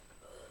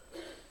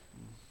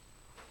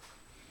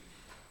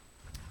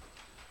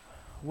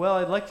Well,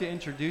 I'd like to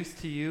introduce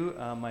to you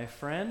my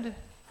friend,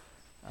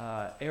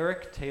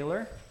 Eric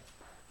Taylor.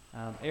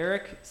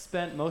 Eric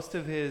spent most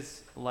of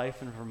his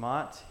life in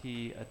Vermont.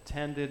 He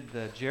attended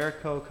the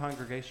Jericho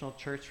Congregational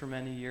Church for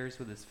many years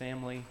with his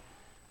family.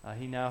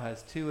 He now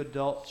has 2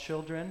 adult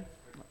children.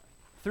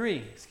 3,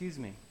 excuse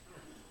me.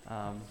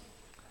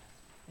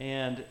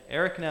 And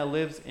Eric now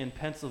lives in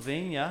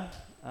Pennsylvania,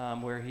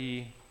 where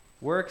he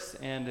works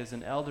and is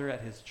an elder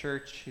at his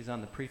church. He's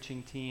on the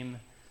preaching team.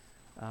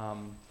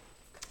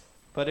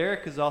 But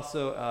Eric is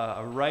also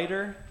a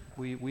writer.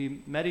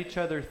 We met each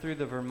other through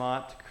the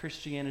Vermont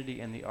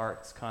Christianity and the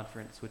Arts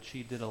Conference, which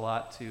he did a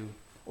lot to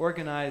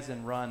organize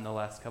and run the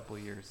last couple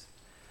of years.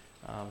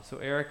 So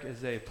Eric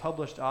is a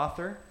published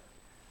author.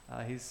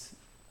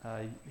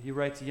 He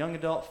writes young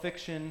adult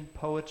fiction,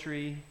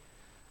 poetry,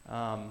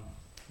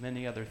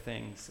 many other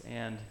things.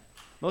 And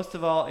most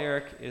of all,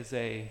 Eric is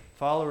a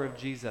follower of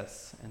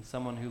Jesus and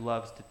someone who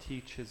loves to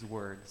teach his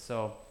word.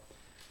 So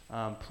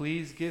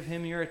please give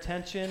him your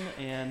attention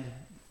and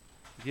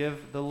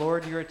give the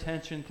Lord your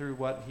attention through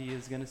what he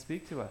is going to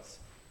speak to us.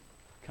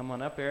 Come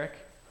on up, Eric.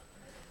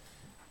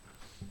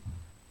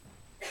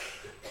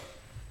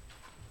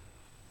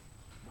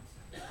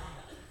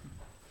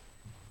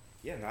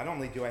 Yeah, not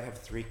only do I have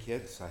 3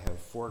 kids, I have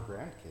 4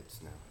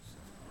 grandkids now.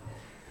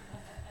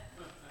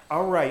 So.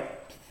 All right.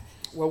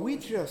 Well, we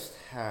just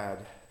had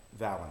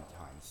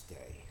Valentine's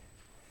Day.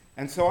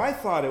 And so I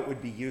thought it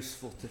would be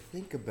useful to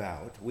think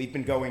about. We've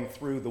been going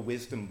through the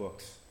wisdom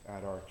books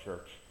at our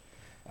church,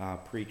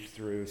 preached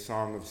through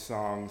Song of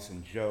Songs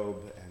and Job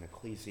and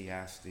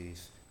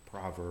Ecclesiastes,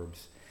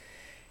 Proverbs.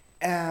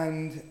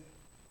 And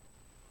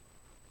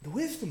the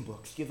wisdom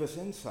books give us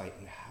insight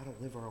into how to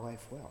live our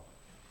life well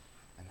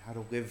and how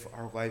to live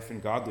our life in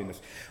godliness.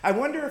 I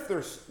wonder if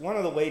there's one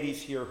of the ladies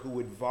here who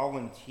would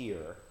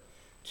volunteer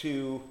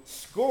to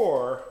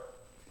score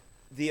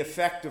the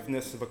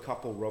effectiveness of a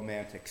couple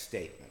romantic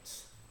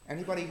statements.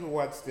 Anybody who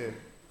wants to,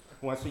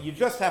 you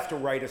just have to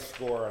write a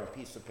score on a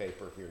piece of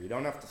paper here. You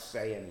don't have to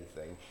say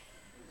anything.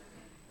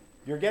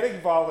 You're getting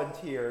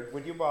volunteered.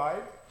 Would you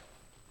mind?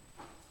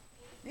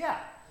 Yeah.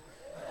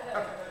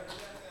 Okay.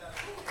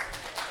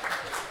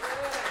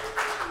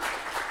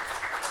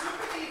 You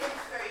can even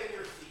stay in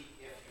your seat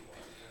if you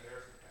want. And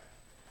there's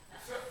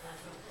the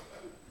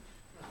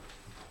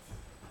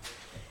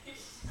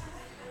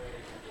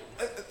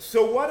pen.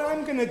 So what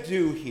I'm going to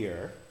do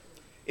here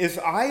is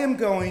I am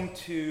going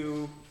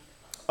to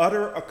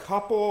utter a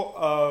couple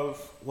of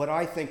what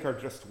I think are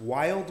just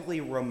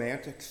wildly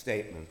romantic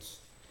statements.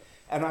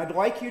 And I'd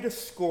like you to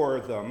score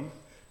them.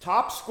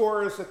 Top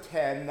score is a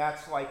 10.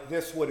 That's like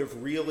this would have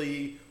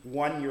really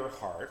won your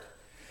heart.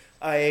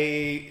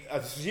 A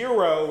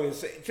 0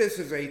 is this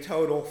is a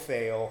total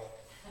fail.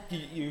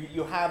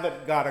 You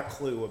haven't got a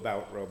clue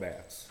about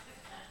romance.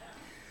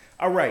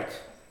 All right.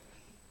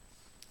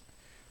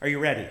 Are you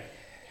ready?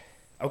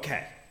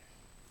 Okay.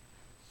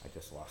 I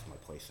just lost my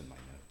place in my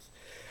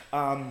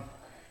notes.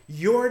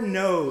 Your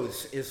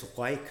nose is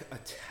like a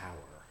tower.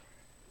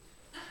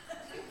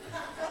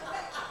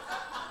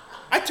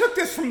 I took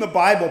this from the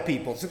Bible,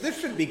 people, so this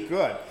should be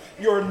good.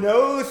 Your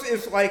nose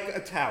is like a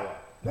tower.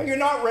 No, you're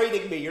not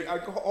rating me.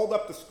 Hold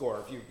up the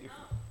score. If you.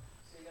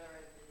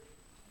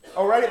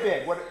 Oh, write it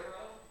big. What?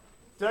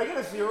 Did I get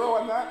a 0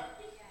 on that?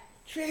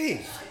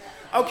 Jeez.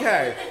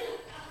 Okay.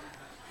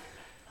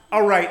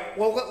 All right.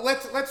 Well,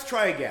 let's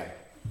try again.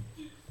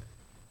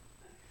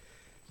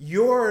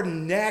 Your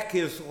neck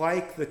is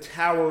like the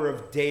Tower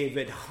of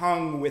David,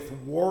 hung with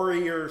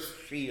warriors'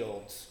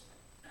 shields.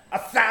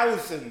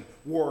 1,000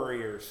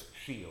 warriors'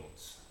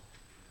 shields.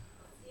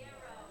 0.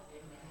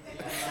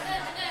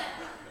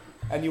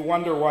 And you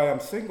wonder why I'm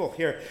single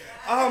here.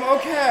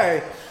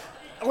 Okay,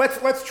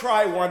 let's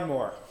try one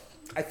more.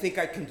 I think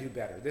I can do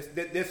better.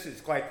 This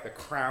is like the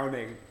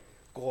crowning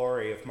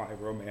glory of my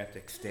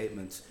romantic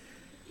statements.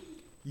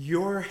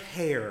 Your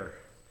hair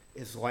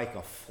is like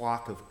a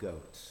flock of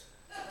goats.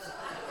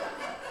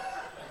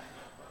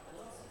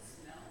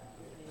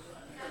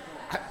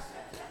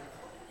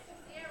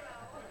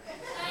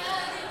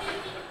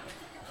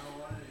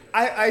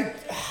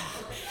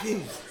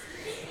 Geez.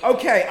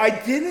 Okay,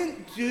 I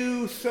didn't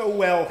do so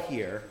well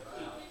here,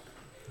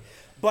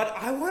 but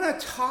I want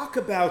to talk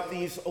about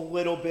these a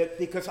little bit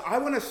because I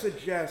want to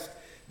suggest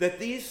that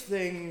these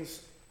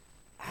things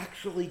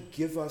actually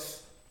give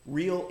us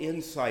real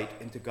insight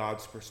into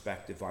God's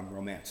perspective on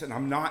romance, and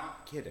I'm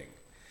not kidding.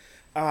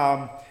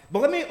 But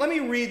let me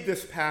read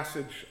this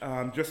passage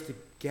just to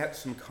get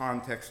some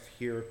context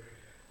here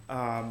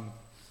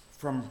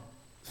from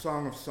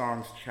Song of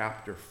Songs,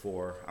 chapter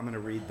 4. I'm going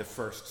to read the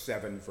first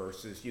 7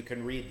 verses. You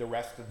can read the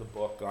rest of the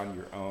book on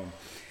your own.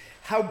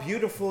 How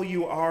beautiful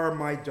you are,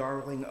 my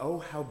darling. Oh,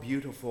 how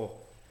beautiful.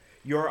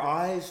 Your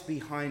eyes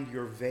behind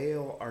your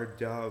veil are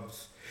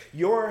doves.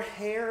 Your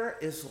hair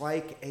is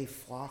like a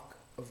flock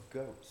of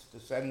goats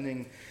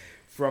descending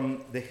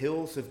from the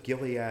hills of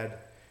Gilead.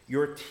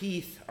 Your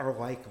teeth are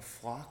like a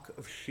flock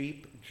of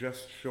sheep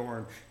just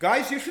shorn.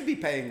 Guys, you should be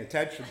paying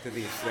attention to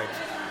these things.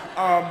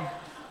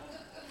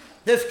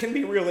 This can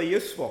be really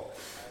useful.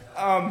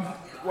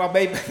 Well,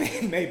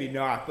 maybe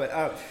not,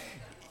 but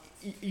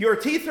your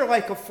teeth are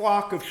like a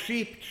flock of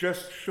sheep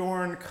just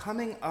shorn,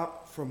 coming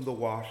up from the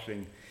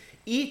washing.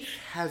 Each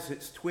has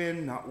its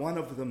twin, not one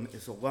of them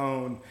is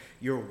alone.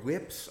 Your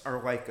lips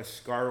are like a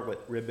scarlet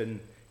ribbon.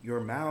 Your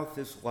mouth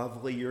is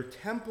lovely. Your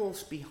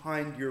temples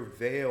behind your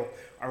veil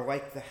are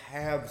like the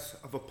halves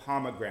of a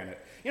pomegranate.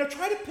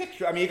 Try to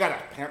picture. You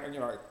got to,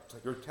 it's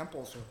like your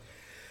temples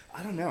are,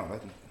 I don't know.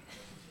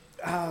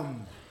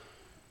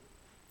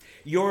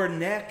 Your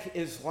neck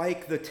is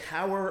like the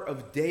Tower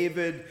of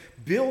David,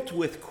 built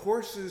with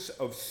courses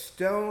of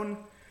stone.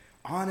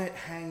 On it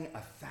hang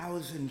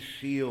 1,000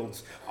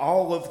 shields,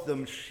 all of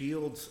them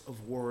shields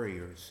of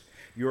warriors.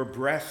 Your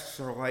breasts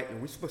are like, are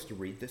we supposed to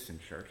read this in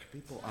church,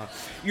 people?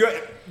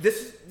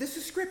 This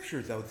is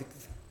scripture, though.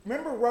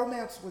 Remember,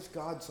 romance was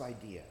God's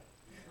idea.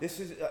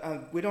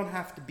 We don't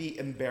have to be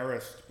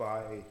embarrassed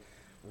by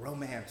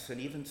romance and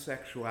even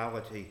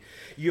sexuality.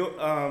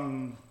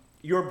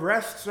 Your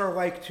breasts are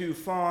like two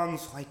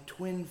fawns, like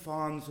twin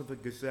fawns of a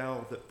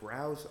gazelle that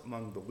browse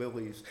among the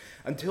lilies.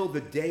 Until the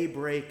day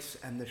breaks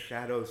and the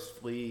shadows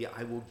flee,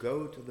 I will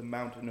go to the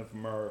mountain of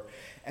myrrh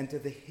and to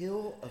the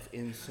hill of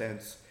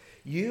incense.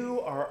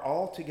 You are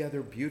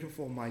altogether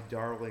beautiful, my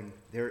darling.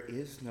 There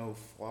is no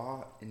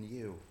flaw in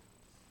you.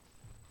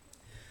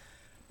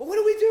 But what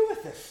do we do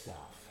with this stuff?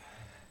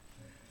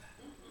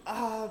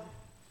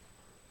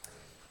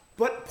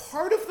 But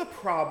part of the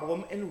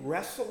problem in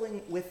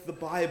wrestling with the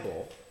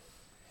Bible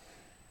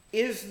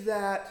is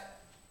that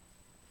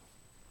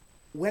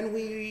when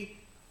we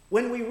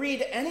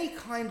read any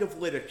kind of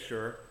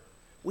literature,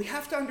 we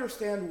have to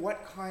understand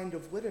what kind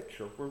of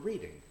literature we're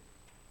reading.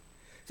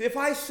 So if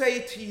I say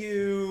to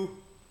you,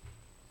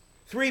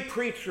 3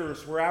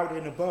 preachers were out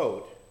in a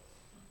boat,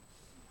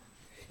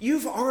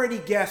 you've already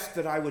guessed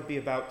that I would be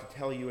about to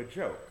tell you a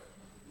joke.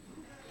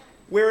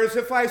 Whereas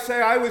if I say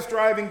I was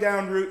driving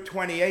down Route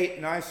 28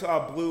 and I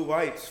saw blue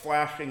lights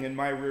flashing in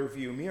my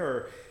rearview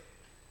mirror,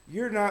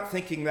 you're not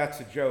thinking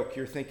that's a joke.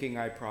 You're thinking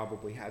I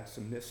probably had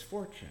some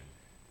misfortune.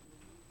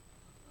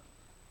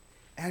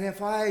 And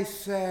if I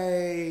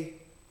say,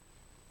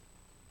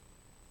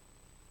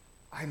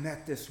 I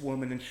met this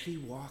woman and she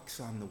walks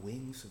on the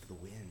wings of the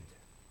wind,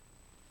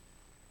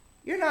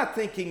 you're not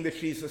thinking that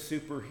she's a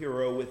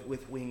superhero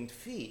with winged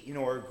feet,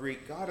 or a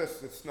Greek goddess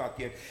that snuck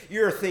in.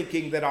 You're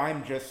thinking that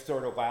I'm just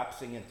sort of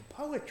lapsing into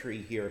poetry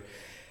here.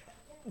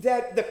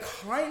 That the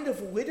kind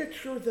of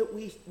literature that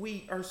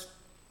we are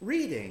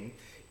reading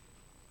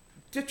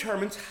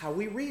determines how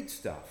we read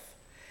stuff.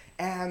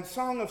 And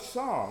Song of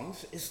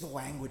Songs is the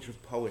language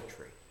of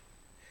poetry.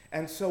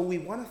 And so we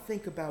want to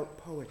think about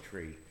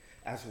poetry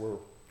as we're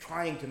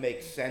trying to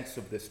make sense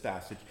of this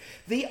passage.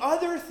 The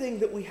other thing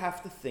that we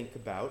have to think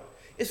about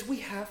is we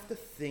have to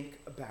think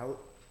about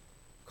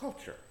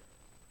culture.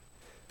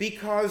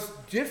 Because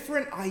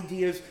different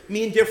ideas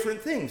mean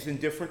different things in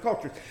different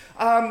cultures.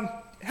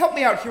 Help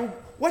me out here.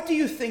 What do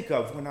you think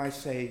of when I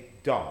say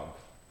dog?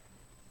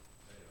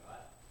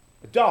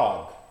 A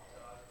dog.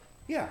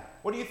 Yeah.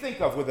 What do you think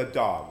of with a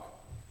dog?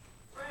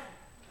 Friend.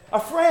 A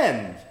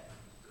friend.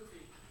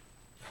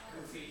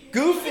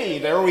 Goofy.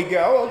 There we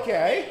go.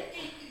 Okay.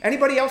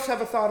 Anybody else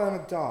have a thought on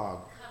a dog?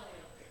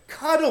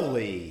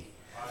 Cuddly.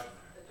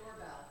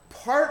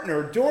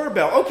 Partner,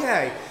 doorbell.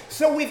 Okay.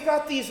 So we've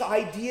got these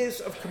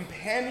ideas of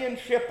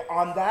companionship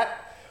on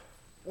that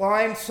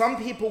line. Some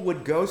people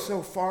would go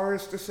so far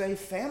as to say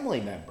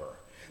family member,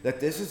 that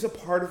this is a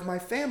part of my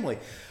family.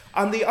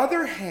 On the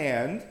other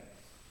hand,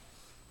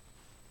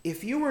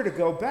 if you were to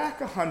go back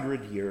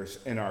 100 years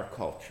in our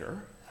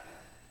culture,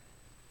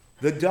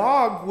 the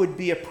dog would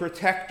be a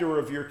protector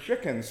of your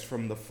chickens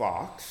from the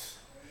fox.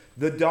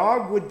 The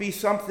dog would be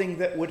something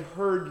that would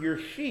herd your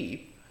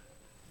sheep.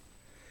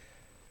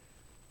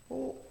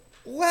 Well,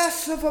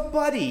 less of a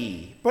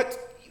buddy, but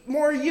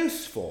more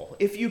useful.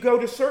 If you go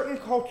to certain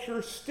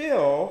cultures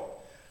still,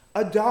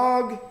 a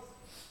dog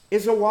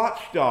is a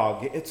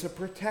watchdog. It's a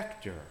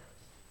protector.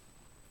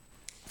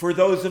 For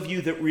those of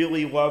you that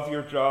really love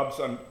your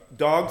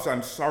dogs,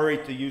 I'm sorry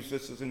to use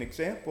this as an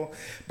example,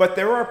 but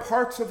there are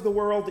parts of the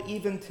world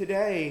even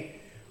today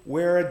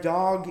where a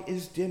dog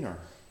is dinner.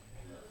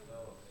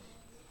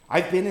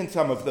 I've been in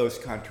some of those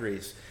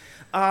countries.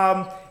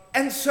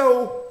 And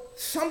so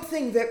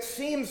something that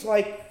seems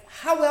like,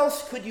 how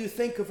else could you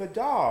think of a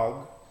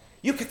dog?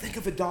 You could think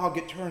of a dog,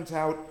 it turns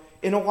out,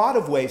 in a lot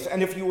of ways.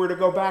 And if you were to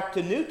go back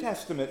to New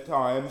Testament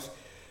times,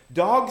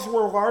 dogs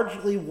were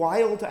largely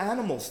wild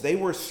animals. They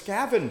were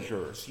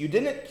scavengers. You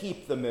didn't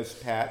keep them as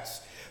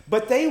pets,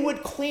 but they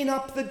would clean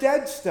up the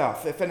dead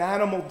stuff. If an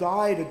animal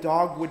died, a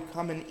dog would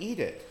come and eat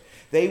it.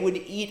 They would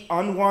eat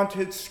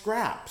unwanted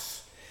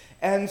scraps.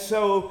 And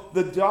so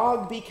the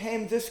dog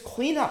became this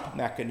cleanup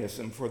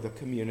mechanism for the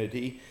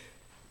community,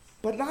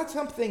 but not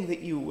something that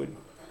you would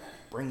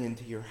bring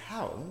into your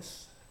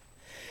house.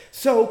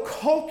 So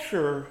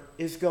culture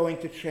is going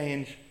to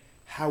change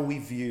how we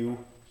view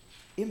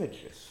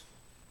images.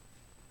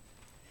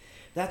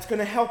 That's going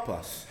to help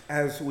us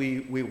as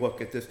we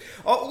look at this.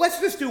 Oh, let's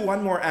just do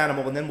one more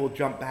animal and then we'll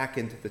jump back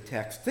into the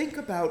text. Think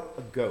about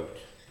a goat.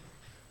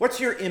 What's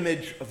your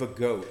image of a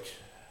goat?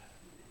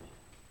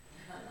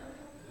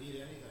 Eat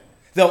anything.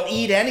 They'll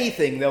eat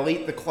anything. They'll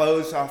eat the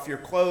clothes off your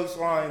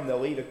clothesline.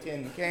 They'll eat a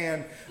tin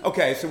can.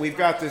 Okay, so we've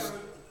got this.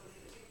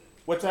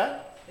 What's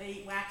that? They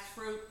eat waxed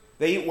fruit.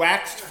 They eat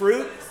waxed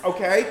fruit.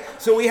 Okay,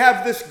 so we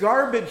have this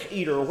garbage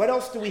eater. What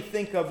else do we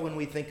think of when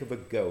we think of a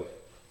goat?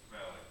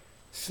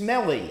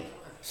 Smelly,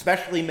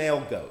 especially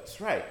male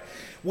goats, right?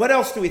 What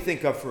else do we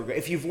think of for a goat?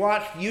 If you've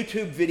watched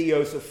YouTube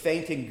videos of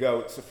fainting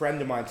goats, a friend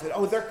of mine said,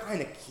 "Oh, they're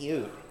kind of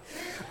cute."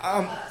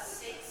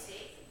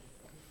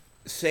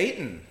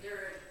 Satan.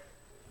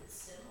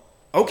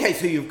 Okay,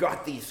 so you've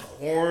got these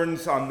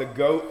horns on the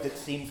goat that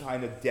seem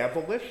kind of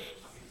devilish.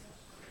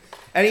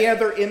 Any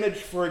other image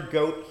for a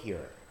goat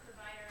here?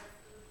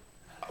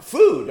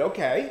 Food,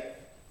 okay.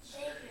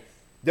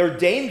 They're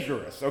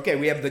dangerous. Okay,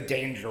 we have the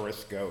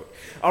dangerous goat.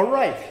 All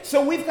right,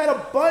 so we've got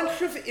a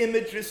bunch of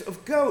images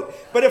of goat.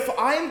 But if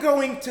I'm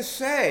going to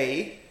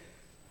say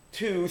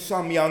to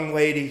some young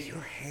lady,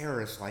 your hair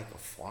is like a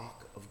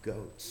flock of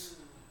goats,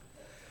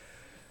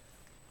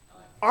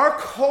 our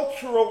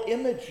cultural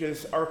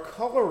images are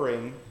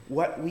coloring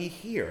what we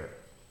hear.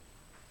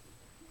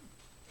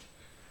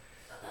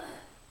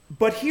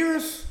 But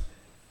here's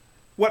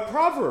what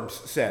Proverbs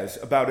says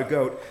about a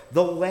goat.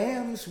 The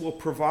lambs will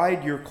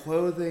provide your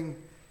clothing,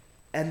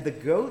 and the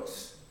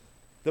goats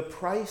the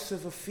price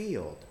of a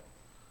field.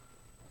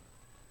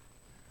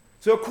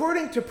 So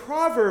according to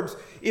Proverbs,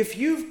 if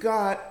you've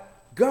got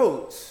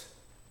goats,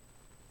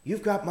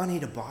 you've got money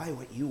to buy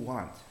what you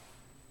want.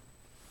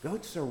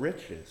 Goats are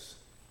riches.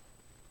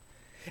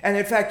 And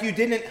in fact, you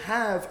didn't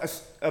have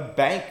a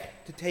bank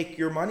to take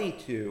your money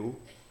to.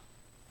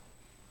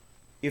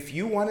 If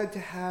you wanted to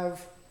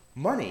have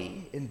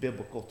money in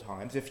biblical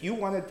times, if you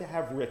wanted to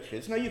have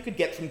riches, now you could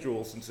get some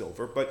jewels and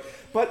silver,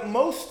 but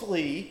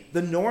mostly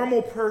the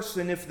normal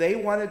person, if they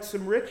wanted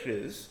some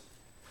riches,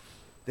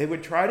 they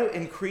would try to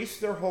increase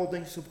their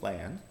holdings of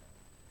land,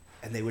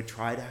 and they would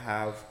try to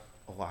have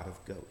a lot of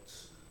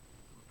goats.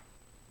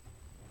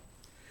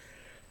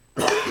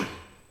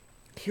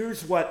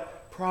 Here's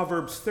what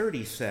Proverbs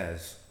 30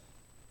 says.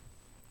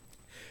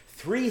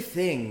 3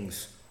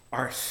 things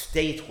are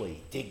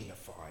stately,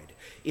 dignified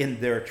in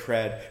their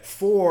tread.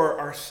 4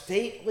 are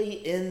stately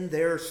in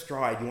their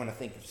stride. You want to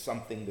think of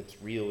something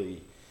that's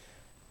really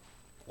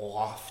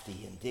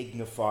lofty and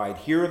dignified.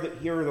 Here are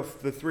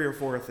the 3 or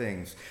 4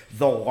 things.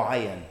 The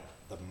lion,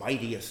 the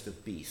mightiest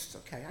of beasts.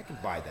 Okay, I can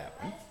buy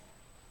that one.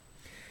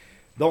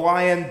 The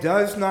lion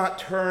does not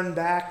turn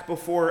back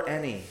before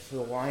any. So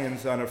the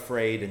lion's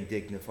unafraid and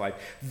dignified.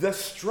 The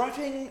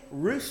strutting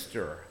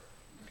rooster.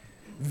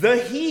 The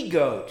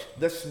he-goat,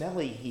 the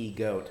smelly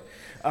he-goat.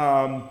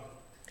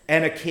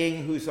 And a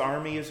king whose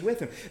army is with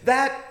him.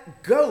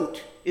 That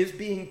goat is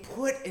being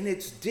put in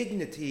its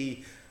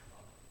dignity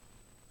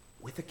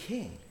with a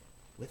king,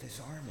 with his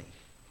army.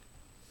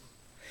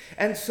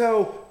 And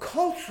so,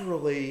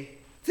 culturally,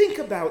 think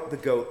about the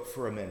goat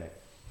for a minute.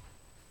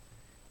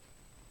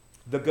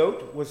 The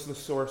goat was the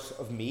source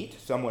of meat.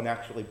 Someone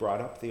actually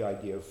brought up the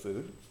idea of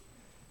food.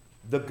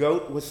 The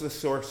goat was the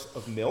source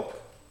of milk.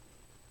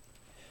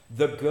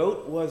 The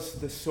goat was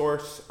the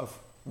source of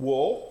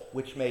wool,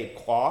 which made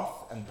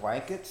cloth and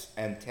blankets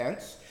and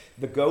tents.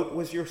 The goat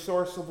was your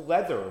source of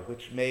leather,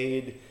 which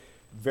made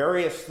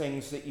various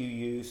things that you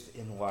used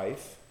in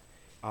life.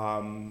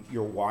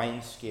 Your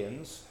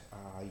wineskins,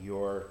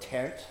 your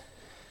tent,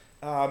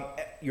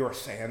 your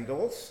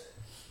sandals.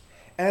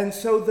 And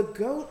so the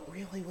goat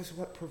really was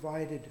what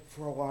provided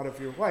for a lot of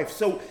your life.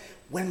 So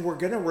when we're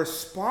going to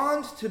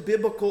respond to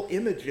biblical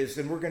images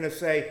and we're going to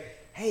say,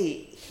 hey,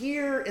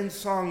 here in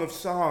Song of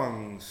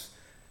Songs,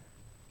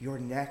 your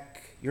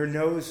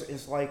nose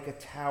is like a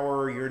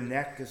tower, your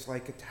neck is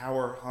like a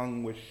tower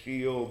hung with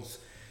shields,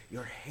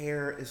 your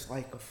hair is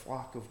like a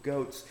flock of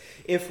goats.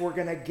 If we're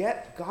going to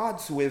get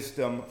God's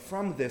wisdom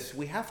from this,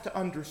 we have to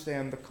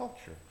understand the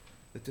culture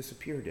that this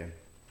appeared in.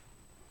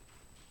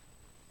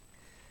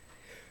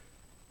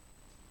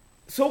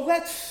 So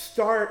let's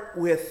start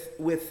with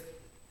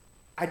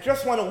I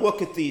just want to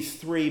look at these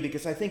 3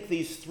 because I think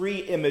these 3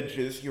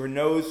 images, your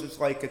nose is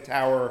like a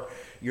tower,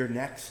 your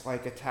neck's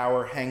like a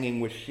tower hanging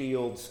with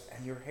shields,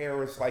 and your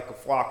hair is like a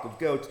flock of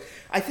goats.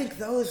 I think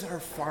those are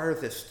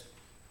farthest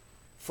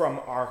from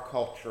our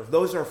culture.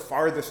 Those are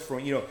farthest from,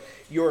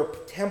 your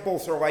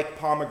temples are like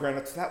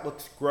pomegranates. That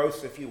looks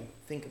gross if you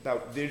think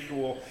about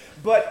visual.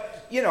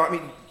 But,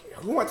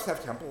 who wants to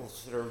have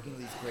temples that are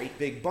these great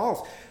big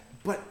balls?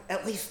 But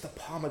at least the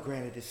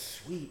pomegranate is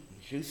sweet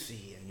and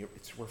juicy and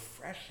it's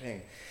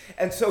refreshing.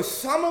 And so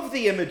some of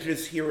the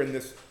images here in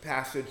this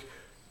passage,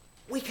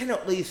 we can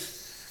at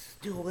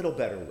least do a little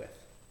better with.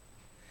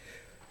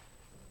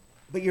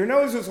 But your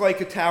nose is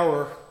like a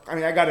tower.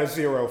 I got a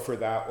 0 for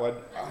that one.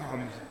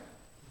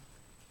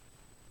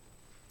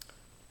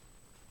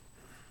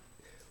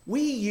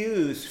 We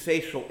use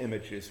facial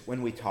images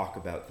when we talk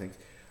about things.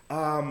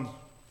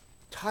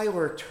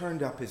 Tyler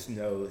turned up his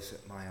nose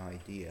at my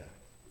idea.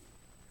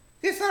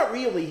 It's not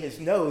really his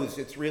nose,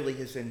 it's really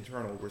his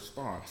internal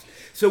response.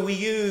 So we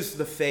use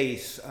the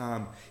face.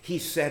 He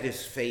set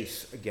his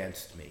face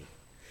against me.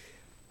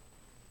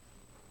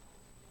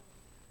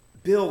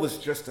 Bill was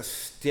just a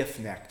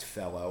stiff-necked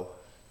fellow.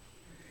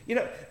 You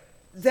know,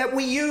 that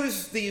we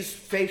use these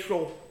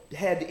facial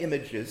head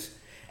images.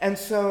 And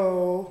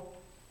so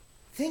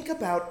think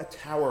about a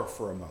tower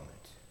for a moment.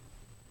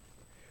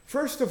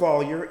 First of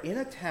all, you're in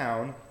a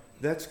town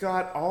that's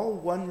got all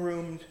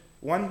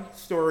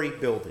one-story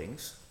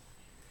buildings.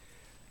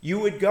 You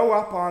would go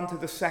up onto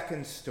the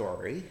second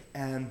story,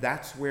 and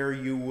that's where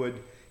you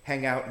would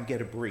hang out and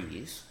get a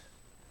breeze,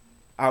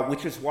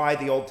 which is why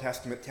the Old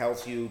Testament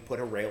tells you put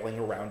a railing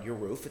around your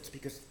roof. It's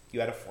because you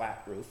had a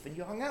flat roof and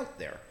you hung out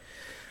there.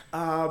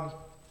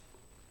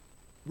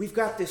 We've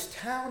got this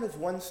town of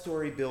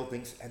one-story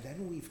buildings, and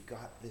then we've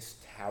got this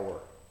tower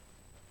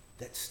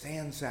that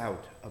stands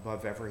out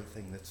above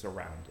everything that's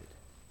around it.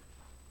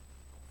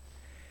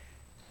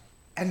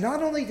 And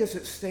not only does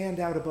it stand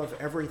out above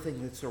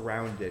everything that's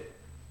around it,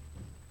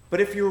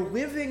 but if you're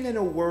living in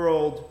a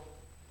world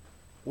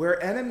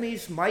where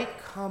enemies might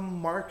come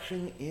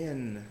marching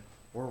in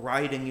or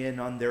riding in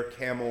on their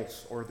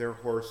camels or their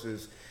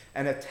horses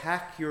and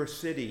attack your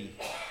city,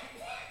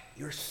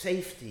 your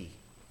safety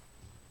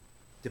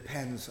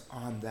depends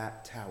on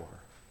that tower.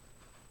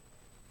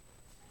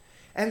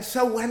 And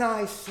so when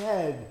I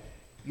said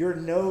your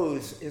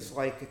nose is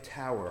like a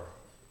tower,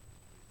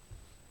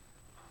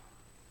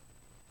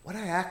 what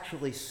I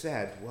actually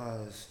said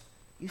was,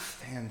 you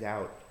stand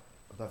out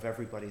above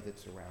everybody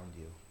that's around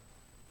you.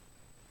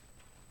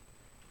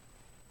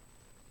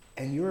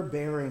 And your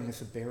bearing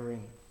is a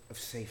bearing of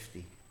safety.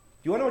 Do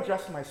you want to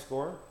adjust my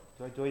score?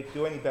 Do I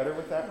do any better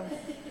with that one?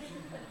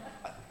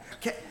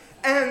 Okay.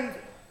 And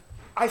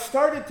I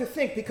started to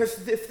think,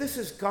 because if this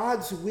is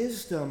God's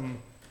wisdom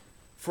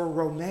for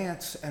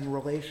romance and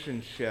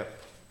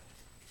relationship,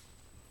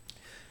 I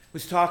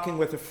was talking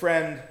with a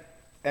friend,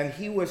 and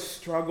he was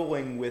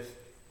struggling with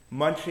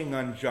munching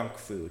on junk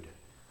food.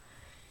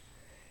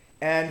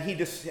 And he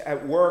just,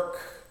 at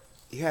work,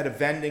 he had a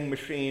vending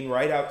machine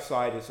right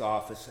outside his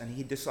office, and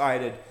he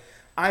decided,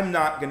 I'm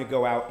not going to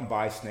go out and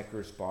buy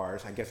Snickers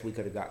bars. I guess we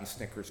could have gotten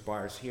Snickers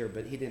bars here,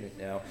 but he didn't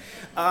know.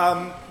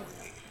 I'm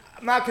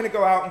not going to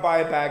go out and buy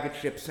a bag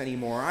of chips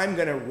anymore. I'm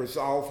going to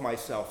resolve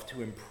myself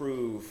to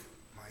improve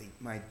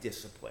my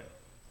discipline.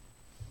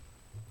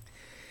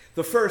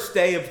 The first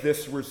day of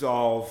this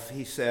resolve,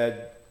 he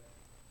said,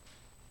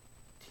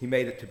 he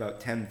made it to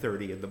about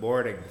 10:30 in the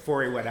morning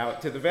before he went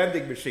out to the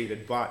vending machine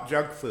and bought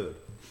junk food.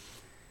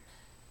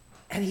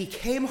 And he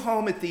came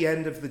home at the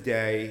end of the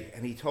day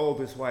and he told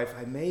his wife,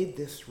 I made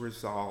this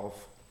resolve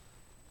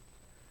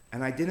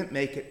and I didn't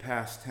make it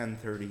past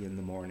 10:30 in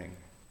the morning.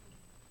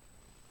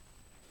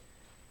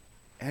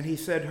 And he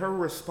said her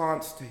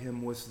response to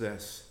him was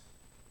this: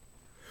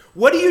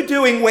 what are you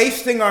doing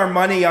wasting our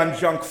money on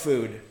junk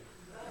food?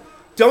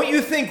 Don't you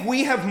think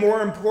we have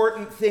more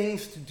important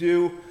things to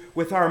do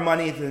with our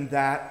money than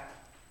that?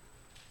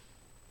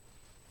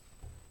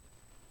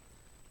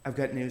 I've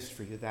got news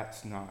for you.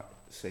 That's not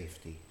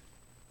safety.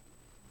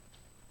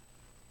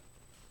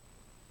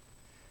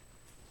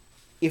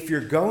 If you're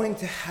going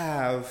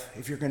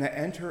to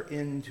enter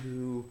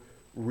into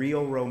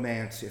real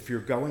romance, if you're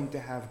going to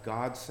have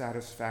God's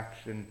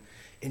satisfaction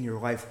in your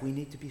life, we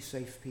need to be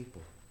safe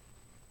people.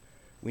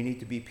 We need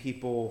to be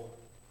people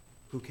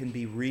who can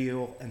be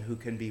real and who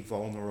can be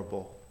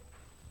vulnerable.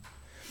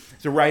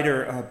 There's a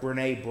writer,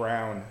 Brené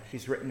Brown.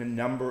 She's written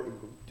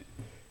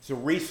she's a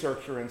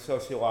researcher in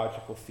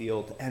sociological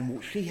field,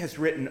 and she has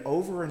written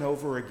over and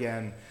over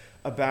again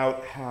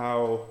about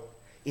how,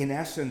 in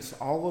essence,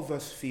 all of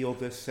us feel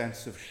this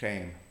sense of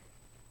shame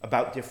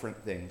about different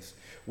things.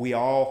 We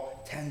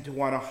all tend to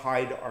want to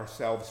hide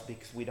ourselves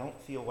because we don't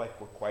feel like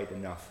we're quite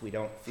enough. We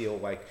don't feel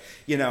like,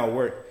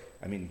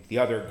 the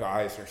other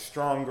guys are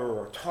stronger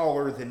or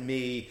taller than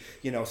me.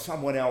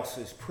 Someone else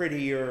is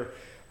prettier.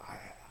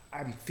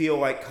 I feel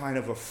like kind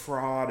of a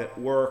fraud at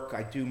work.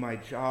 I do my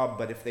job,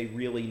 but if they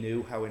really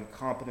knew how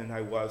incompetent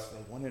I was, they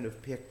wouldn't have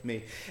picked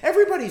me.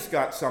 Everybody's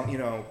got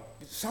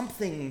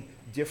something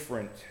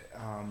different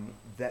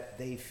that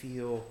they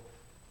feel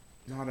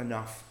not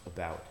enough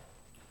about.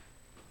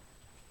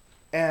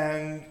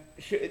 And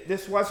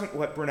this wasn't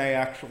what Brené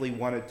actually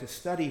wanted to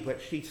study,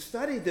 but she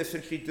studied this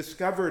and she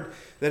discovered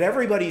that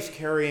everybody's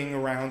carrying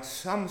around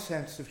some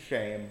sense of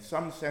shame,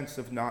 some sense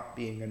of not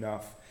being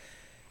enough.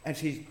 And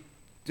she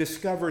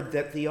discovered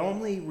that the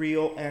only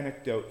real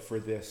antidote for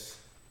this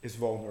is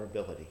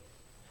vulnerability.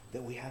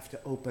 That we have to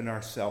open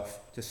ourselves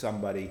to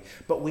somebody,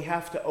 but we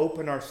have to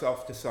open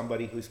ourselves to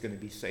somebody who's going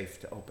to be safe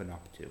to open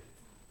up to.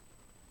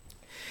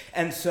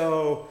 And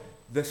so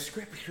the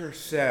scripture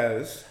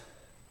says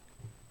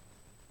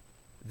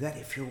that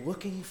if you're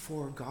looking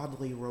for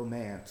godly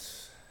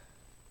romance,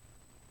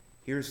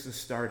 here's the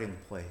starting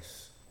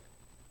place: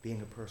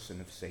 being a person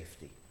of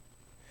safety,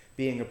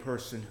 being a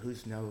person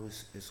whose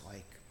nose is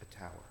like a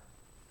tower.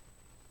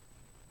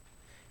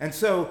 And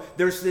so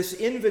there's this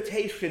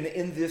invitation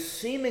in this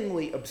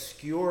seemingly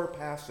obscure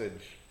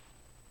passage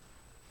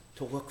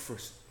to look for,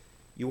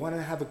 you want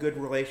to have a good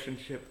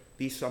relationship,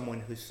 be someone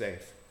who's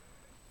safe.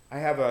 I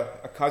have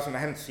a cousin, I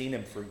haven't seen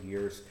him for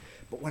years,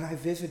 but when I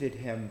visited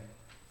him,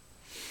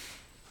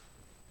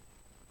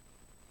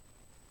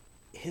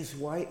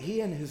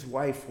 he and his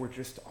wife were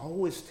just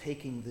always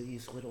taking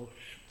these little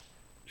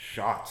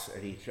shots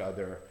at each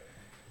other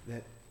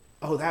that,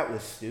 oh, that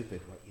was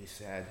stupid what you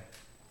said.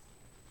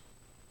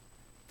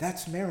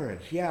 That's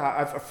marriage.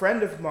 Yeah, a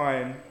friend of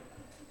mine,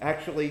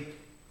 actually,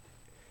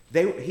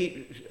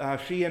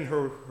 she and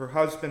her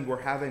husband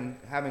were having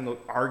an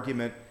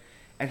argument,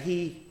 and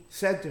he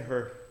said to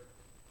her,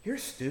 "You're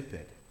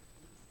stupid."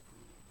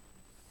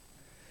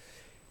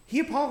 He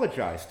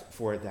apologized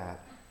for that.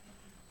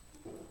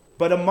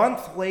 But a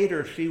month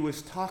later, she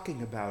was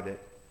talking about it,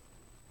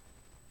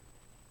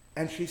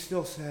 and she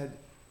still said,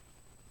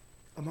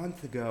 "A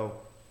month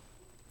ago,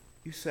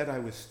 you said I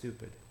was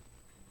stupid."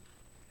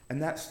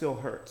 And that still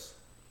hurts.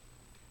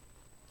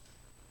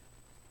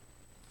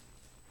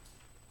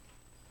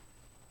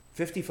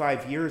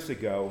 55 years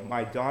ago,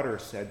 my daughter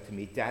said to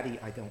me, "Daddy,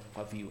 I don't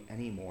love you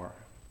anymore."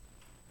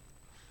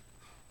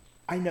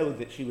 I know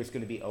that she was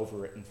going to be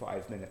over it in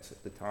 5 minutes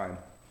at the time.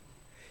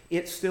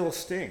 It still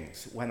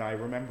stings when I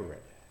remember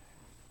it.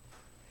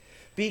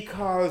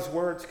 Because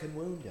words can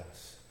wound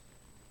us.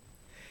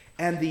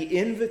 And the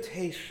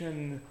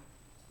invitation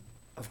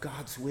of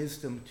God's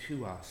wisdom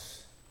to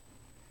us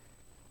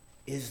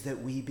is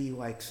that we be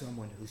like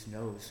someone whose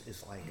nose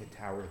is like a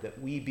tower, that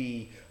we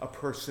be a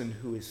person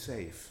who is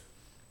safe.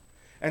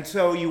 And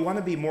so you want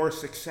to be more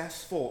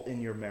successful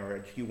in your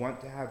marriage. You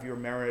want to have your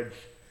marriage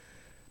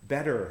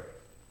better.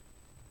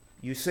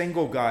 You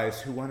single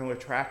guys who want to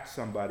attract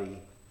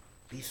somebody,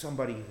 be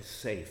somebody who's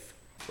safe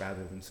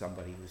rather than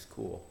somebody who's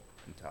cool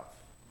and tough.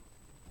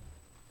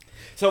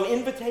 So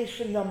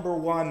invitation number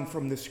 1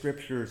 from the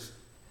scriptures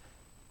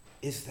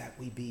is that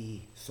we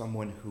be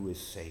someone who is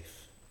safe.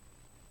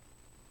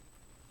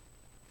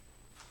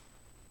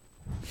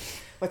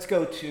 Let's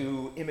go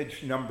to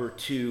image number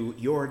 2.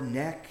 Your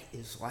neck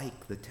is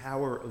like the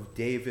Tower of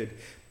David,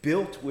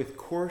 built with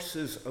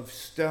courses of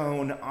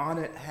stone. On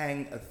it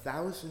hang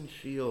 1,000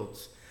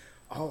 shields,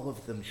 all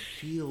of them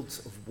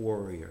shields of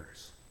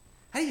warriors.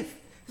 Isn't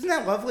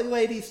that lovely,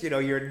 ladies? You know,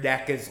 your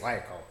neck is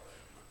like a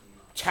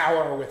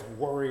tower with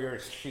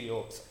warriors'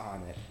 shields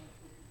on it.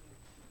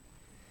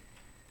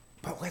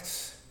 But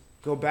let's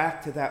go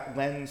back to that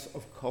lens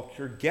of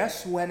culture.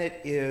 Guess when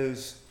it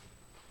is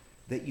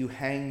that you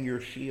hang your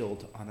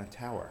shield on a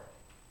tower?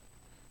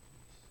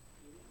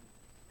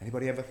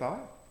 Anybody have a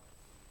thought?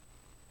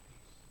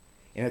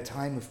 In a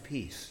time of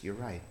peace, you're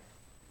right.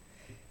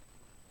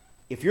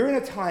 If you're in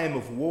a time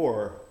of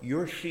war,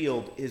 your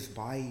shield is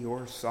by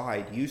your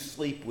side. You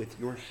sleep with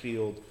your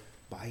shield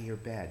by your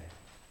bed.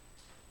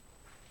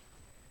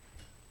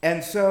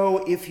 And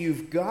so if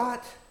you've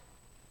got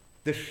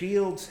the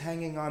shields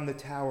hanging on the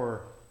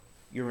tower,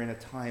 you're in a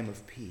time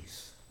of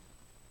peace.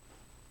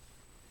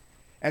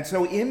 And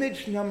so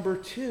image number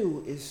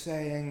 2 is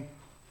saying,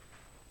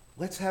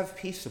 let's have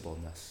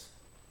peaceableness.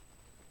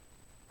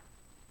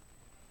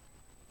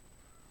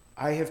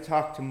 I have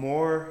talked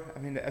to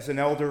as an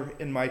elder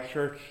in my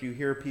church, you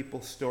hear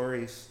people's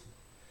stories.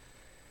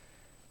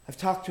 I've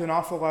talked to an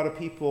awful lot of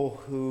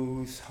people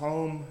whose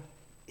home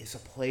is a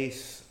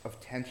place of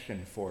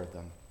tension for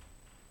them.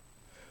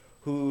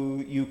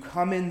 Who you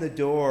come in the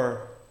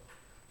door,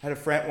 I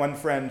had one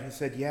friend who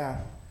said,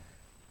 "Yeah,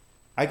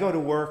 I go to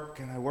work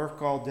and I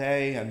work all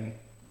day, and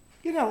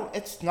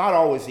it's not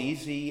always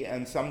easy,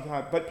 and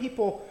sometimes, but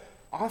people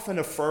often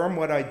affirm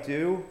what I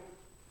do."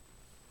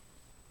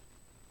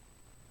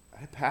 I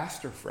had a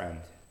pastor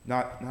friend,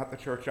 not the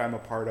church I'm a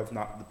part of,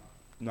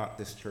 not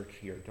this church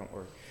here, don't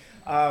worry,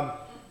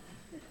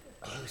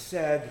 who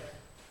said,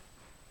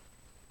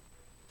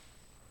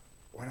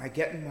 "When I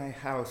get in my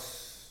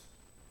house,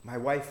 my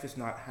wife is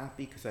not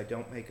happy because I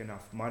don't make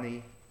enough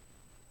money.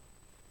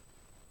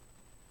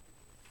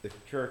 The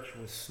church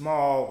was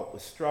small, it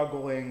was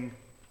struggling,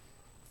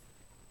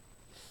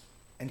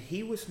 and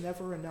he was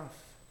never enough.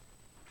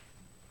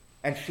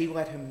 And she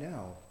let him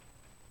know.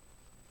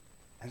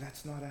 And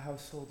that's not a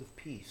household of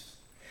peace."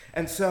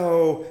 And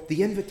so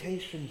the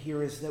invitation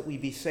here is that we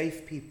be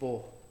safe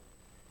people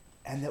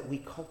and that we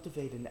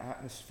cultivate an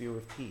atmosphere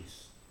of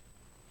peace.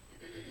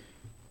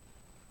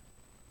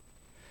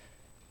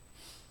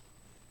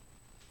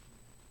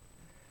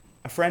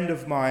 A friend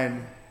of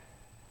mine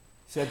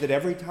said that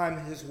every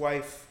time his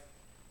wife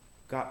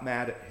got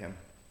mad at him,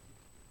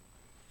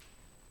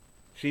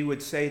 she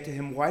would say to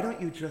him, "Why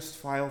don't you just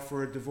file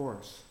for a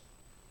divorce?"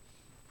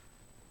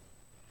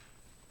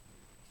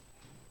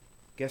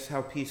 Guess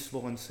how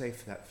peaceful and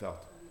safe that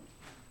felt.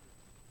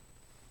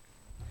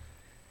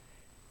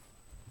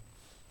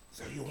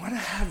 So you want to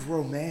have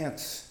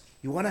romance.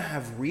 You want to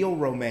have real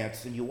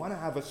romance, and you want to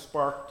have a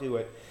spark to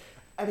it.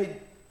 I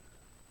mean,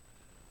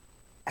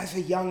 as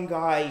a young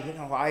guy,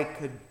 I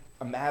could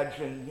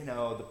imagine,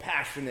 the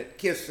passionate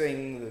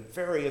kissing, the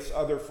various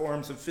other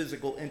forms of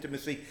physical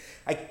intimacy.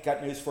 I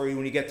got news for you: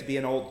 when you get to be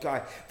an old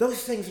guy,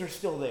 those things are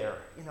still there.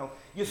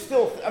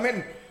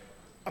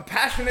 A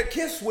passionate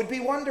kiss would be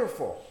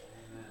wonderful.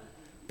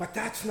 But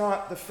that's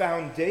not the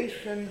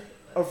foundation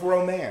of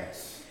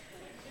romance.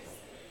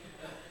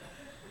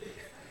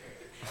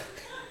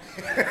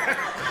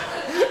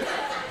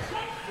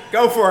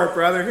 Go for it,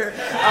 brother.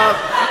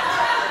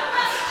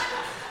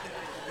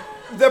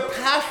 The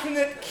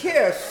passionate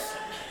kiss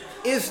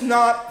is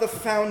not the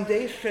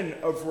foundation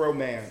of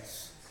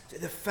romance.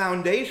 The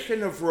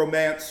foundation of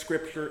romance,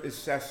 Scripture is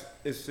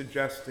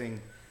suggesting,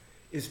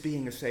 is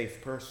being a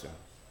safe person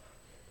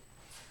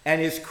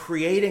and is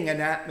creating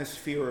an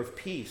atmosphere of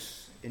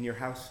peace in your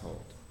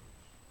household.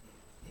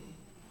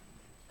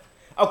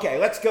 Okay,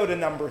 let's go to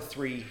number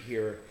 3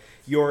 here.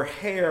 Your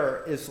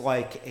hair is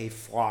like a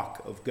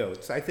flock of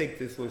goats. I think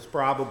this was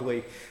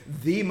probably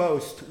the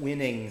most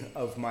winning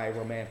of my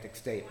romantic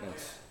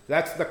statements.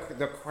 That's the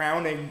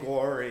crowning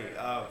glory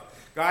of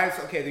guys.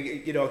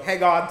 Okay,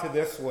 hang on to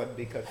this one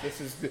because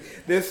this is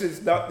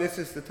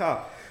the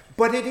top.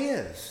 But it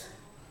is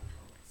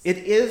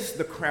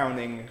the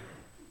crowning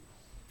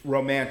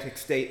romantic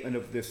statement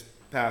of this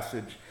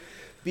passage,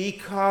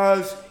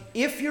 because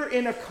if you're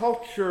in a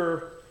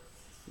culture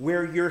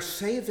where your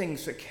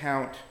savings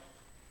account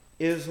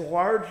is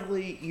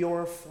largely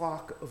your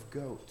flock of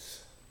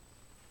goats,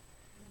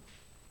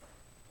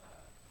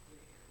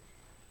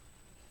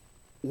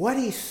 what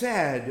he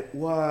said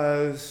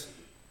was,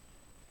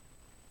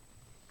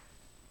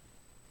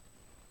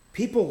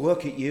 people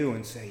look at you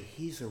and say,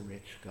 he's a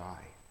rich guy.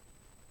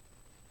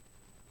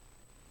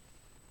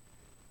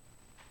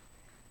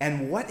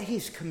 And what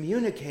he's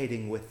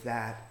communicating with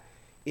that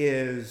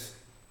is,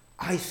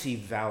 I see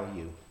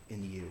value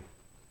in you.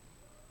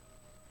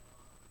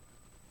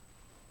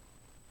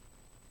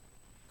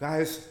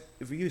 Guys,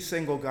 if you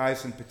single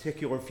guys in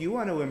particular, if you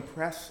want to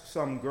impress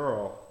some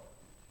girl,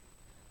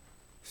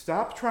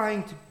 stop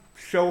trying to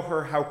show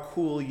her how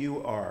cool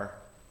you are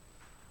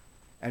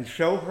and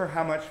show her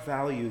how much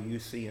value you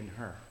see in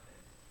her.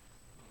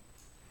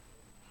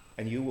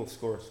 And you will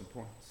score some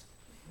points.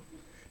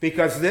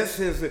 Because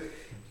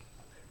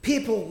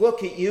people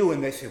look at you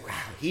and they say, wow,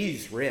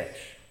 he's rich.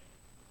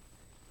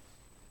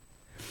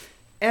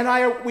 And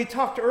we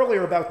talked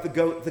earlier about the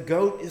goat. The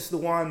goat is the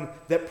one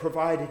that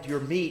provided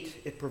your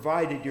meat. It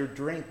provided your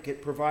drink.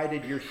 It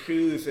provided your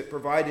shoes. It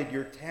provided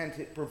your tent.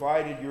 It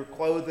provided your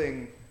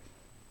clothing.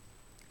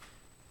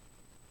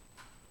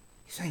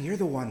 He's saying, you're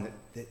the one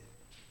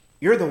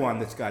you're the one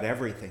that's got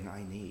everything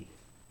I need.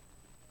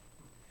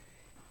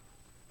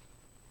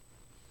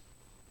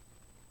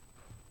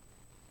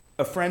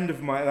 A friend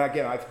of mine,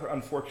 again, I've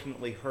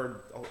unfortunately heard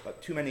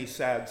too many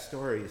sad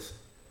stories,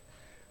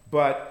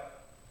 but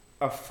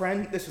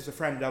this is a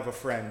friend of a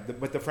friend,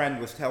 but the friend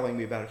was telling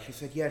me about it. She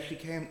said, yeah, she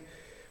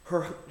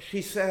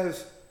said,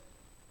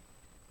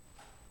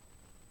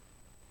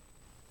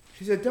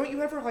 don't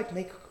you ever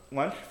make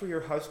lunch for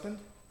your husband?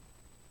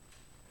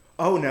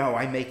 Oh no,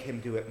 I make him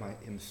do it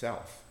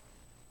himself.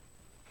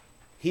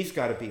 He's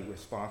got to be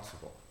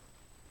responsible.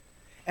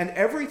 And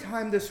every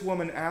time this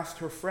woman asked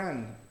her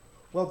friend,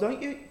 well,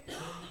 don't you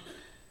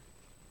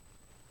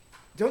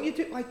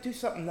do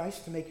something nice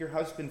to make your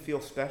husband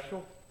feel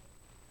special?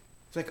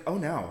 It's like, oh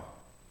no,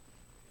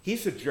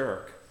 he's a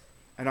jerk,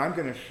 and I'm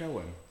going to show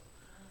him.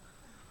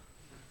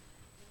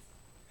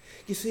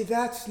 You see,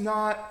 that's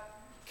not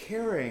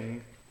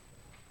caring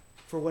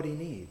for what he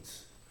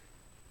needs.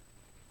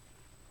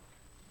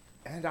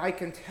 And I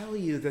can tell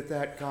you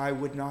that guy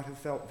would not have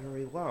felt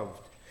very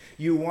loved.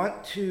 You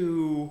want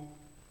to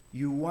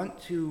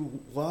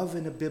love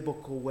in a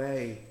biblical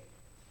way.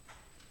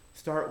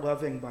 Start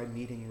loving by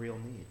meeting real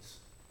needs.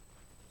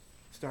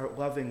 Start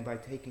loving by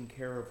taking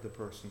care of the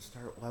person.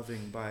 Start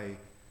loving by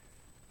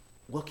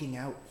looking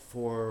out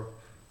for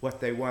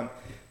what they want.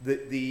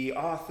 The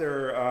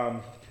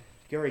author,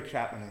 Gary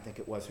Chapman, I think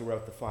it was, who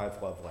wrote The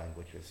 5 Love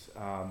Languages,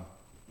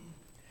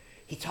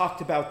 he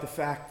talked about the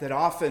fact that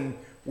often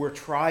we're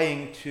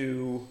trying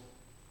to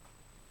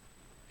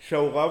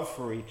show love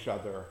for each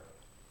other,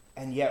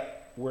 and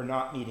yet we're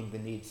not meeting the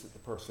needs that the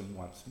person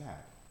wants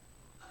met.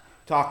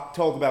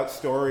 Told about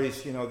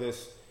stories,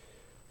 this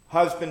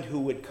husband who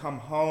would come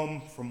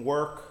home from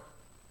work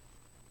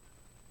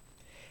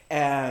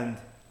and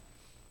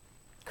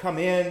come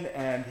in,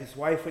 and his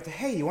wife would say,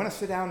 hey, you want to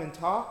sit down and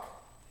talk?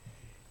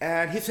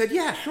 And he said,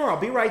 yeah, sure, I'll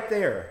be right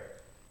there.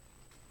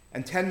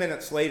 And 10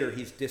 minutes later,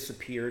 he's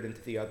disappeared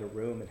into the other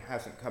room and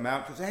hasn't come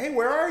out. She said, hey,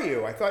 where are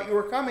you? I thought you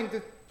were coming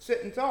to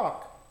sit and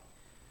talk.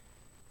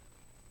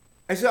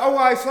 I said, oh, well,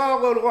 I saw a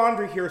load of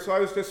laundry here, so I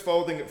was just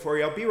folding it for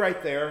you. I'll be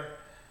right there.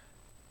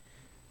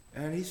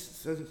 And he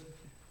says,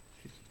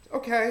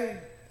 okay.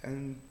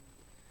 And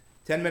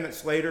 10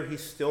 minutes later,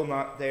 he's still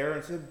not there.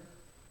 And said,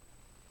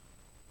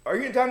 are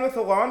you done with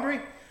the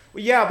laundry?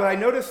 Well, yeah, but I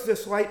noticed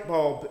this light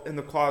bulb in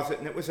the closet,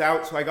 and it was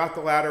out, so I got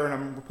the ladder, and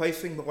I'm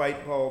replacing the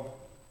light bulb.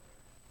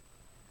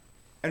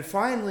 And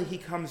finally, he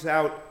comes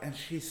out, and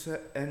he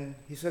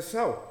says,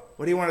 so,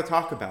 what do you want to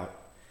talk about?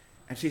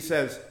 And she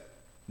says,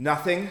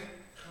 nothing.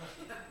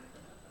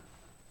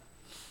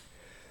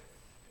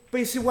 But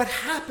you see, what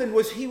happened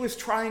was he was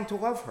trying to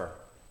love her.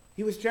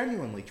 He was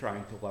genuinely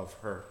trying to love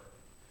her.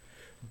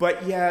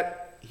 But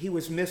yet, he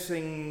was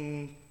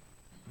missing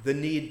the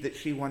need that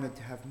she wanted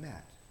to have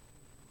met.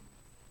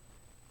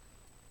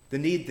 The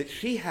need that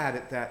she had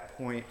at that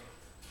point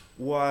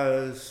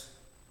was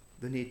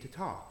the need to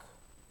talk.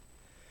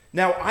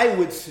 Now, I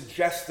would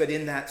suggest that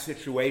in that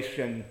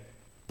situation,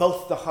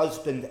 both the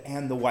husband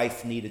and the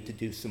wife needed to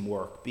do some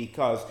work,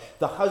 because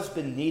the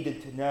husband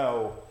needed to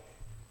know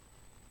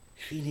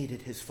she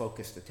needed his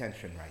focused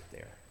attention right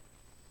there.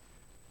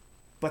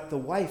 But the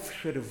wife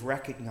should have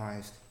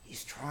recognized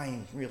he's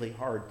trying really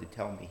hard to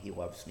tell me he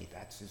loves me.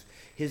 That's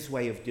his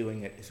way of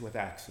doing it is with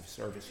acts of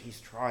service.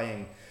 He's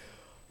trying,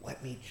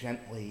 let me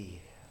gently,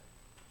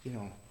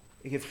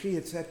 if she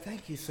had said,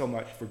 thank you so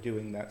much for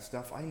doing that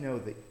stuff. I know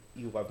that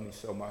you love me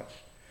so much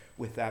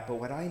with that, but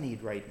what I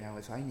need right now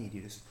is I need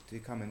you to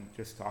come and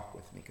just talk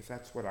with me, because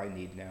that's what I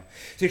need now.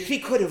 So she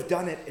could have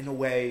done it in a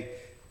way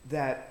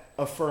that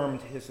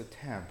affirmed his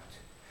attempt.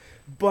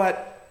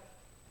 But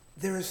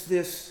there's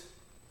this,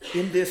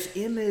 in this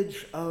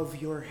image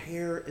of your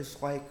hair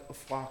is like a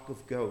flock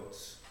of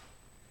goats,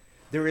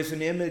 there is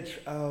an image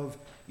of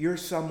you're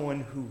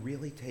someone who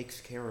really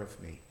takes care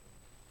of me.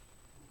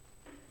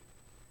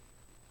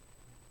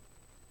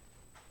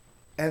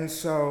 And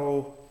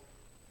so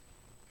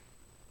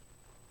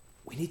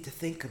we need to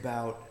think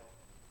about,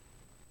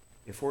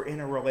 if we're in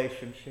a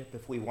relationship,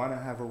 if we want to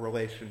have a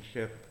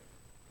relationship,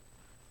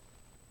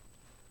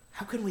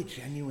 how can we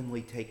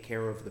genuinely take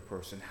care of the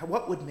person?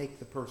 What would make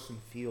the person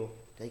feel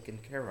taken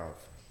care of?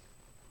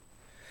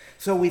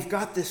 So we've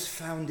got this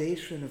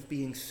foundation of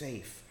being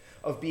safe,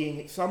 of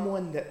being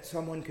someone that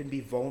someone can be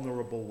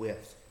vulnerable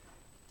with.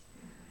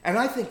 And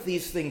I think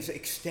these things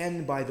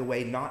extend, by the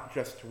way, not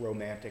just to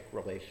romantic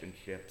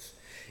relationships.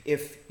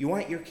 If you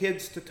want your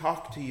kids to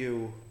talk to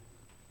you,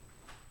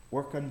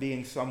 work on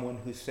being someone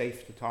who's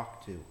safe to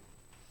talk to,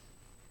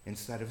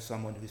 instead of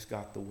someone who's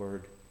got the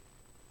word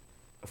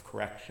of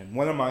correction.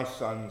 One of my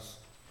sons,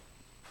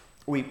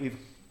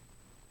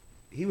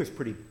 he was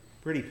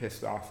pretty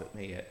pissed off at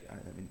me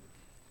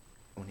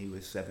when he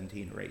was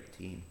 17 or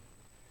 18.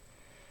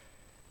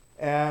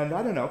 And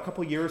I don't know, a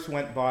couple years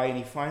went by, and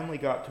he finally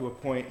got to a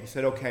point, he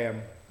said, okay,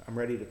 I'm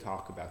ready to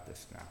talk about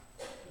this now.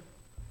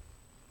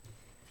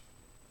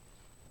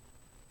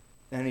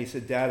 And he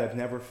said, Dad, I've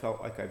never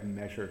felt like I've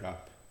measured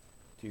up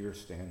to your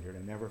standard.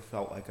 I never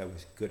felt like I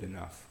was good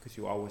enough, because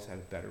you always had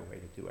a better way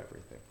to do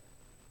everything.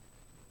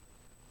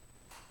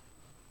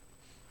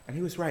 And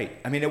he was right.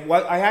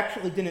 I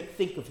actually didn't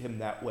think of him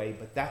that way,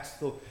 but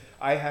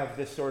I have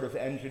this sort of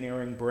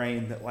engineering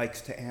brain that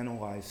likes to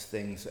analyze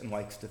things and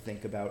likes to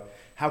think about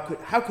how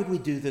could we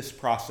do this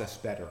process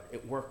better?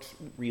 It works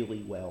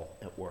really well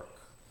at work.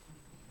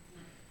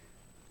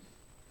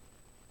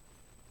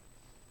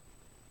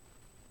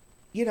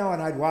 And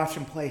I'd watch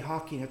him play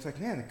hockey, and it's like,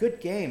 man, a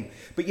good game.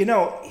 But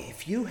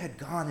if you had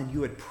gone and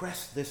you had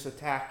pressed this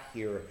attack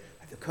here,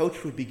 the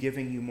coach would be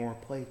giving you more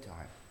play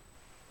time.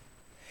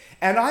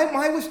 And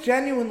I was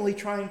genuinely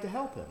trying to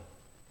help him.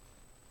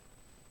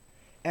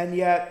 And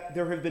yet,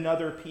 there have been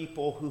other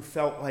people who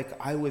felt like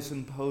I was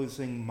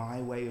imposing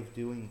my way of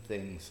doing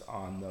things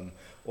on them,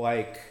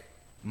 like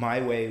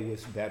my way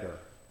was better,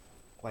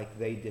 like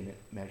they didn't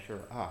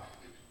measure up.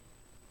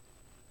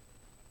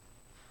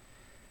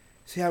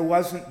 See, I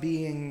wasn't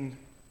being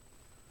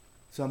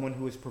someone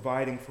who was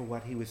providing for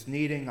what he was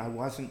needing. I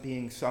wasn't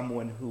being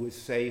someone who was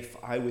safe.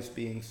 I was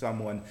being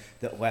someone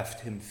that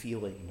left him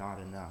feeling not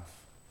enough.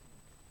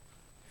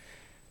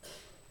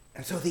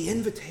 And so the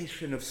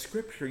invitation of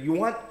Scripture, you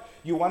want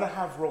to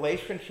have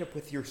relationship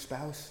with your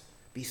spouse,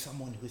 be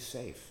someone who's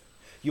safe.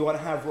 You want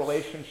to have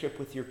relationship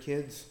with your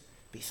kids,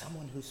 be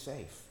someone who's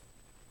safe.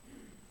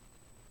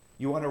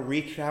 You want to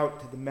reach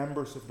out to the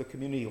members of the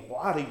community. A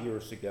lot of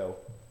years ago,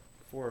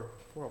 before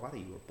a lot of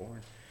you were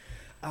born,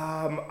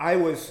 I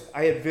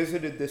had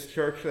visited this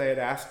church. They had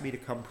asked me to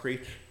come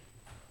preach.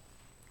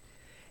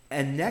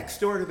 And next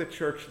door to the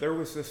church, there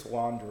was this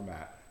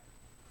laundromat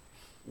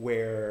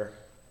where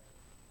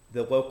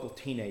the local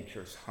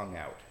teenagers hung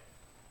out.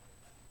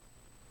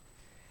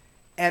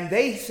 And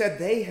they said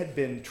they had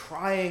been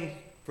trying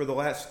for the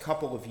last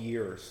couple of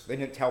years, they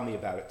didn't tell me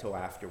about it till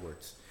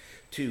afterwards,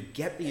 to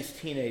get these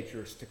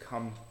teenagers to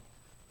come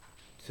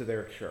to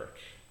their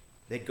church.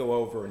 They'd go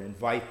over and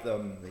invite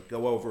them, they'd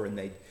go over and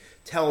they'd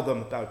tell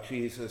them about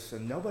Jesus,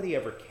 and nobody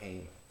ever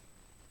came.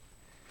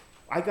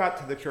 I got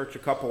to the church a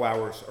couple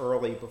hours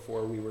early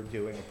before we were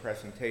doing a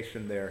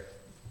presentation there.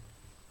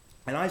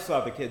 And I saw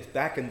the kids.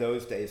 Back in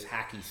those days,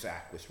 hacky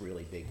sack was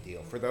really big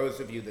deal. For those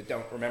of you that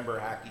don't remember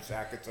hacky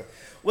sack, it's a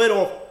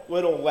little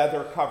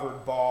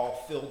leather-covered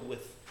ball filled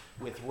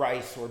with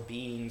rice or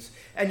beans,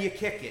 and you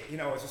kick it.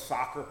 As a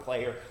soccer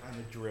player kind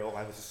of drill.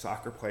 I was a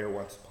soccer player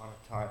once upon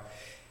a time.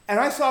 And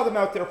I saw them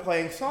out there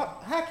playing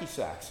hacky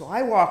sack. So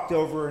I walked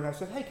over and I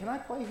said, hey, can I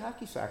play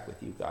hacky sack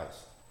with you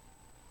guys?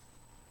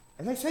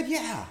 And they said,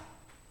 yeah.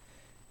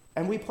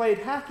 And we played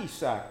hacky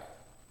sack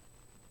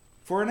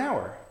for an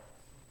hour.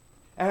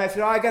 And I said,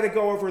 I got to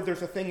go over,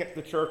 there's a thing at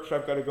the church,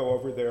 I've got to go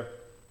over there.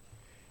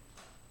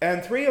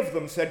 And 3 of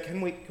them said,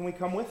 can we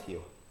come with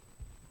you?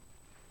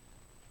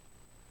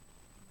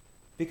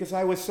 Because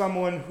I was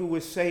someone who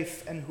was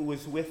safe and who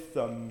was with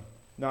them,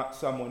 not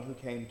someone who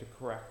came to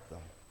correct them.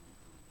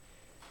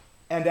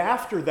 And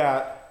after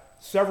that,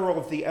 several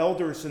of the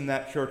elders in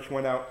that church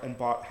went out and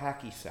bought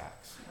hacky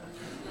sacks.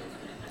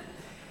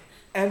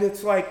 And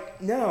it's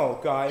like, no,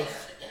 guys.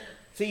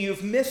 See,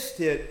 you've missed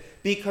it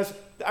because,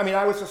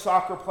 I was a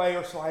soccer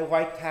player, so I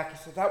liked hacky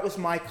sack. That was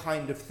my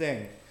kind of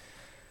thing.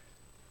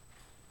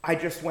 I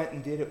just went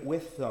and did it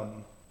with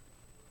them.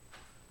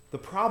 The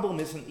problem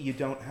isn't that you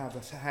don't have a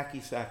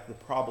hacky sack. The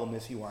problem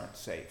is you aren't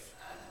safe.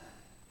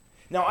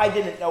 Now, I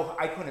didn't know,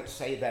 I couldn't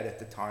say that at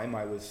the time.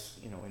 I was,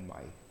 in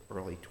my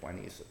early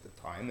 20s at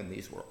the time, and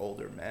these were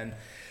older men.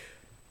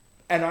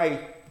 And I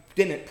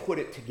didn't put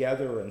it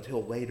together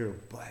until later,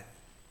 but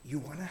you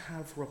want to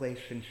have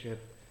relationship.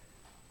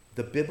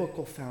 The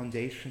biblical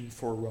foundation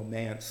for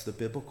romance, the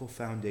biblical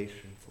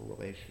foundation for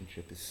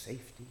relationship is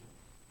safety.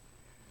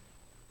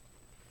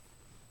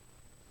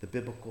 The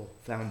biblical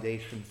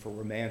foundation for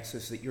romance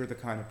is that you're the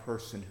kind of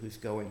person who's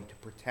going to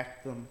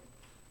protect them.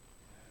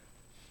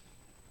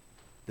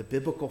 The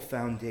biblical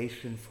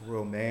foundation for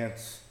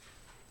romance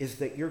is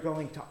that you're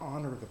going to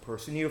honor the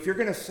person. If you're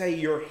going to say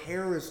your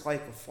hair is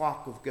like a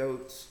flock of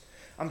goats,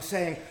 I'm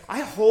saying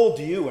I hold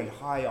you in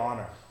high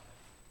honor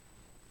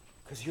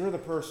because you're the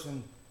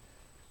person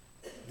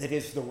that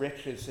is the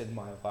riches in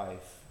my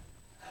life.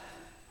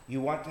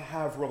 You want to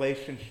have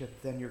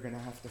relationship, then you're going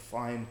to have to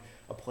find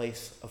a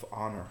place of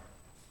honor.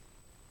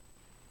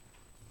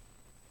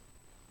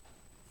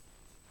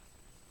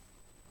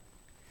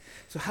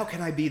 So how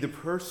can I be the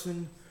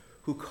person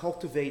who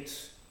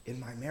cultivates in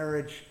my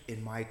marriage,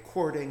 in my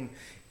courting,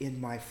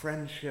 in my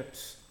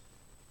friendships,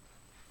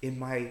 in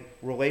my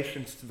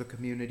relations to the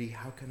community?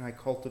 How can I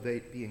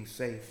cultivate being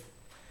safe?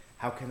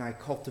 How can I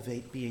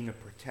cultivate being a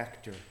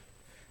protector?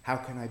 How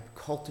can I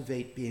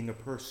cultivate being a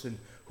person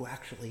who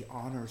actually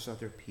honors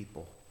other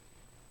people?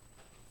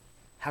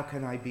 How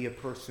can I be a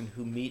person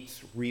who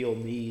meets real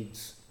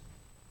needs?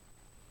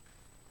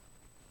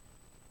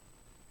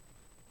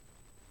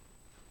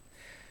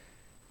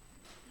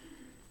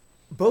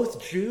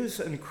 Both Jews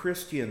and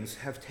Christians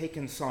have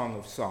taken Song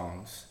of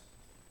Songs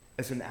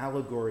as an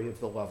allegory of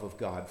the love of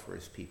God for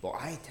his people.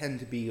 I tend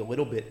to be a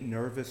little bit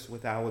nervous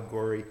with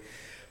allegory,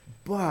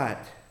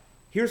 but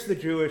here's the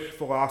Jewish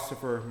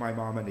philosopher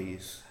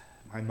Maimonides.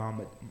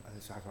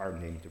 It's a hard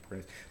name to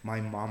pronounce.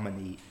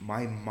 Maimonides.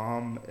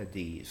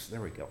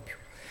 There we go.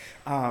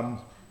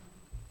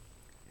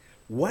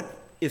 What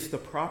is the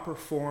proper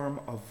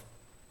form of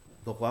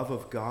the love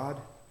of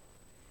God?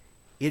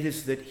 It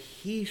is that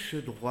he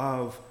should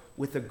love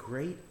with a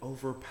great,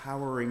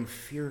 overpowering,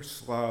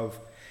 fierce love,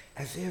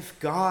 as if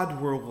God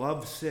were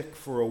lovesick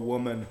for a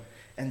woman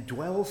and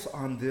dwells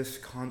on this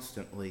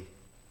constantly.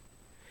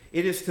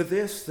 It is to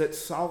this that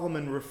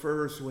Solomon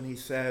refers when he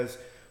says,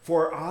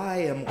 "For I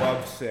am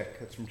lovesick."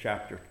 That's from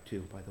chapter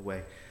 2, by the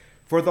way.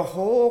 For the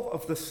whole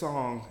of the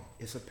song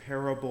is a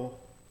parable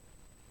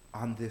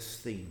on this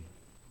theme.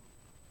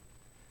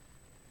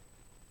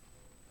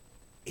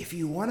 If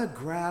you want to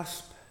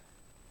grasp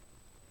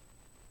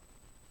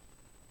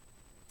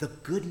the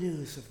good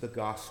news of the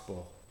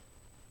gospel,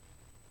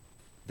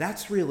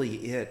 that's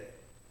really it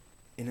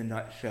in a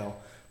nutshell.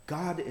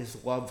 God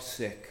is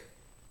lovesick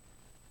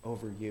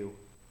over you.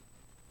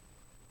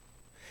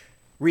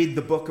 Read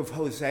the book of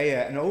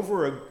Hosea, and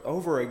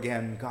over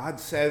again, God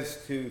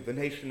says to the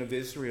nation of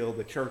Israel,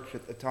 the church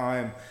at the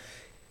time,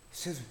 he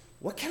says,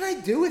 "What can I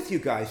do with you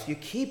guys? You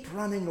keep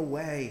running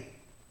away,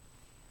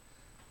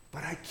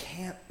 but I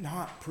can't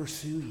not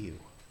pursue you.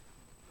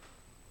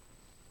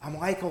 I'm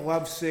like a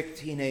lovesick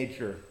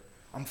teenager.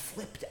 I'm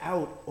flipped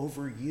out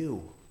over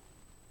you."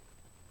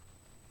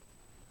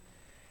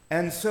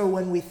 And so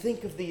when we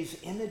think of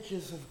these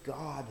images of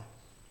God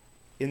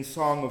in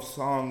Song of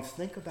Songs,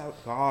 think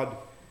about God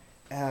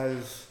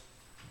as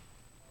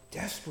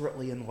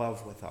desperately in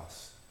love with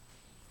us.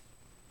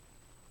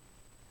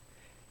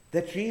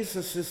 That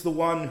Jesus is the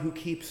one who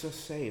keeps us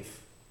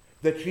safe.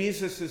 That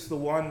Jesus is the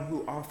one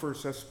who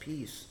offers us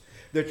peace.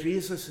 That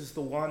Jesus is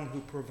the one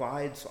who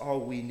provides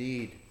all we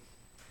need.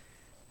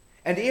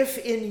 And if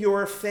in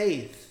your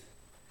faith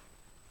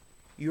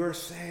you're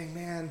saying,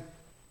 man,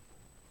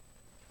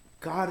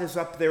 God is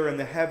up there in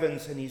the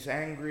heavens and he's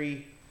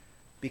angry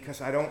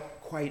because I don't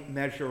quite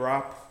measure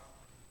up.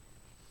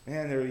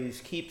 Man, there are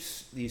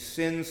these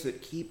sins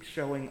that keep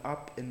showing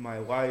up in my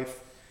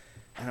life,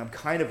 and I'm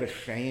kind of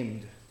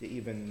ashamed to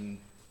even...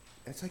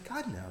 It's like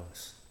God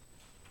knows.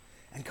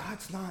 And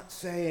God's not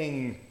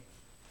saying,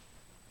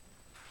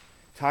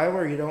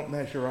 "Tyler, you don't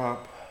measure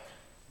up."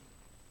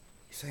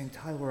 He's saying,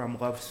 "Tyler, I'm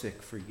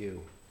lovesick for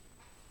you."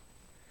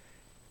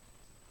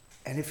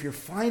 And if you're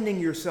finding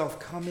yourself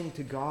coming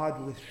to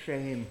God with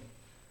shame,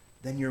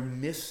 then you're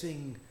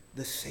missing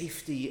the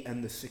safety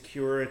and the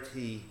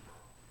security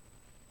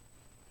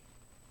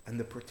and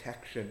the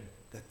protection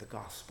that the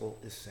gospel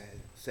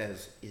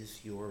says is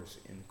yours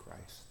in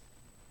Christ.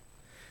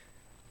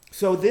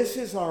 So this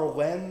is our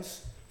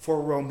lens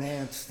for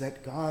romance,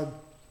 that God...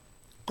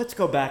 Let's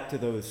go back to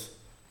those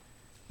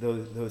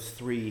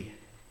three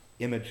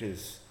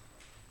images.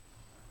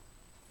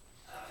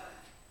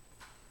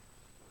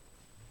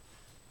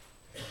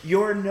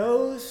 Your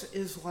nose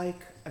is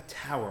like a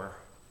tower.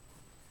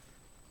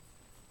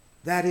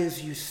 That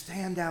is, you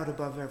stand out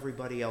above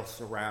everybody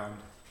else around.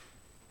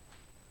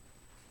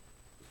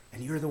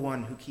 And you're the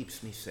one who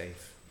keeps me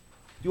safe.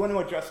 Do you want to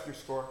adjust your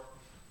score?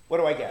 What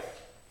do I get?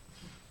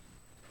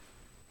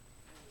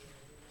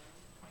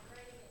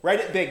 Write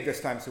it big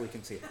this time so we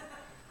can see it.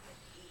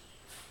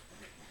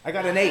 I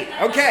got an 8.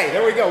 Okay,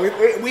 there we go.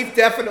 We've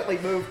definitely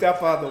moved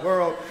up on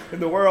in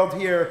the world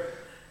here.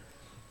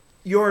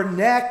 Your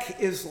neck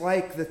is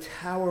like the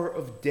Tower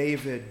of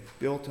David,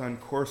 built on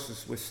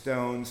courses with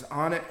stones.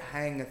 On it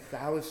hang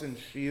 1,000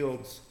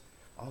 shields,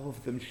 all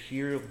of them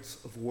shields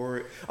of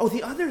war. Oh,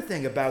 the other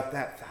thing about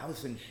that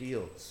 1,000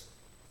 shields.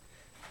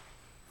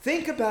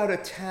 Think about a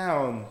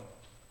town.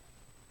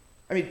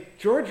 I mean,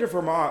 Georgia,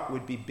 Vermont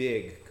would be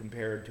big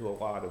compared to a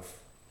lot of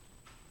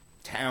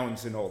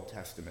towns in Old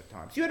Testament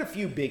times. You had a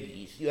few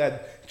biggies. You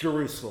had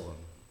Jerusalem.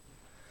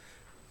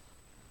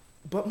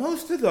 But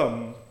most of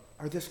them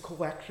are this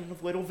collection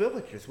of little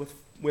villages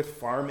with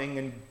farming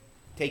and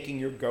taking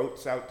your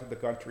goats out to the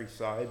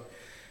countryside.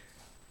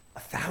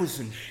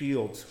 1,000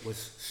 shields was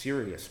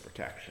serious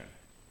protection.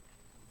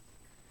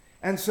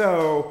 And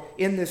so,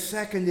 in this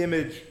second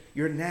image,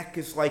 your neck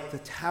is like the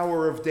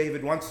Tower of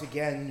David. Once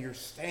again, you're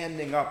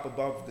standing up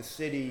above the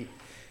city.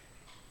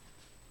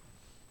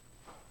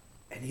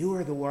 And you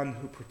are the one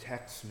who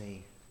protects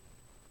me.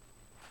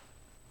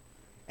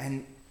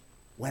 And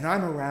when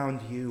I'm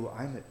around you,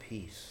 I'm at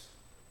peace.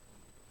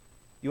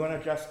 You want to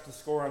adjust the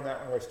score on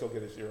that one, or I still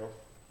get a 0?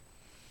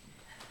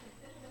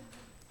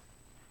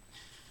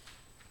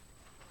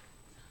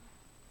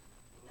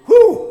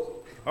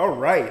 Whew! All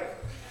right.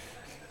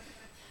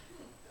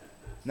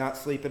 Not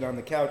sleeping on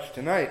the couch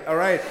tonight. All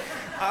right.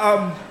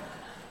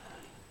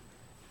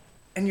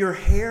 And your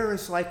hair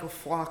is like a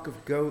flock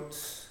of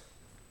goats.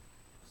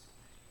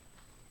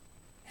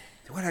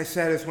 What I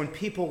said is when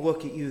people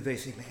look at you, they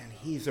say, man,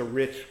 he's a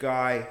rich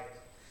guy.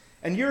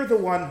 And you're the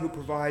one who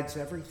provides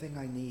everything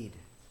I need.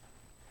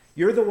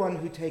 You're the one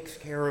who takes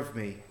care of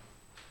me.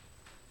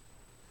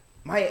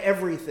 My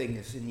everything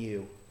is in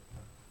you.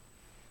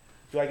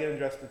 Do I get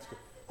adjusted?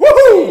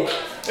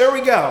 Woohoo! There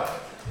we go.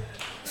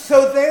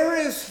 So there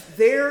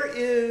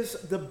is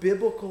the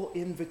biblical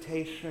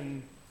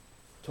invitation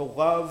to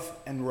love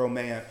and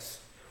romance.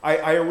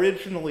 I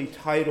originally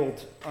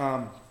titled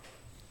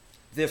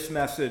this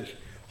message,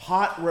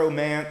 Hot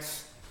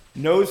Romance,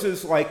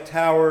 Noses Like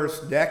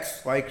Towers,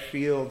 Necks Like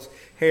Shields,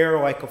 Hair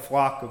Like a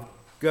Flock of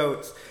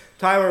Goats.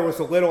 Tyler was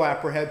a little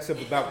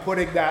apprehensive about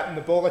putting that in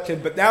the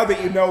bulletin, but now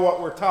that you know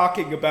what we're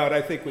talking about, I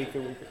think we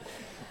can.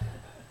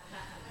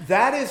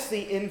 That is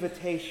the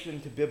invitation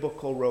to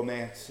biblical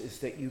romance, is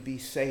that you be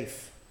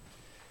safe,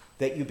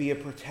 that you be a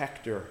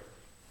protector,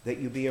 that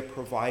you be a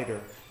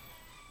provider,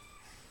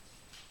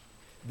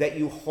 that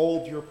you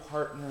hold your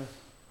partner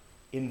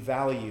in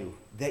value,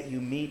 that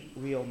you meet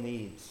real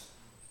needs.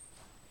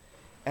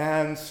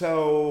 And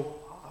so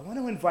I want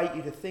to invite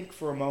you to think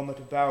for a moment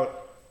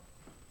about,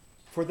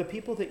 for the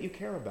people that you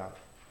care about,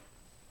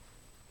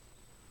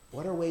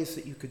 what are ways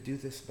that you could do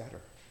this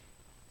better?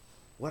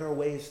 What are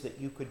ways that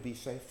you could be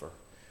safer?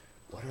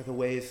 What are the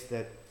ways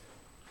that,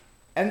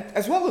 and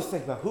as well as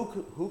think about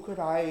who could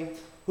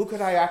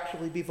I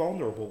actually be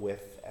vulnerable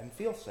with and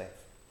feel safe?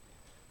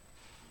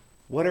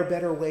 What are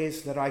better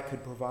ways that I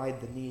could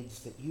provide the needs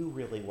that you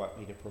really want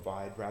me to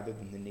provide rather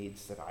than the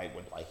needs that I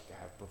would like to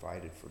have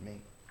provided for me?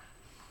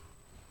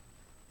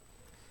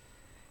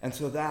 And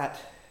so that,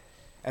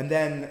 and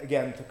then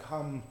again, to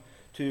come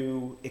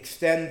to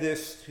extend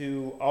this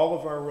to all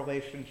of our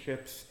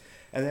relationships,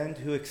 and then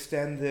to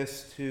extend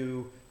this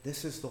to,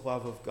 this is the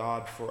love of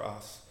God for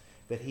us,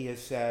 that he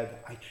has said,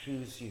 I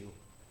choose you,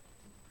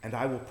 and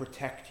I will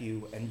protect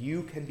you, and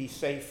you can be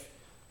safe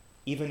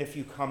even if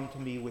you come to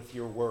me with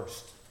your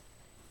worst.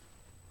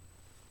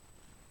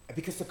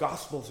 Because the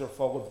Gospels are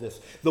full of this.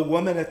 The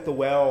woman at the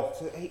well,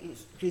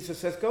 Jesus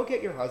says, go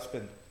get your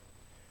husband.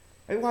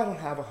 Well, I don't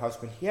have a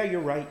husband. Yeah,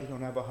 you're right, you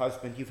don't have a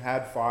husband. You've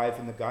had 5,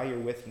 and the guy you're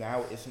with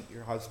now isn't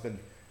your husband.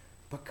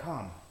 But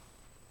come.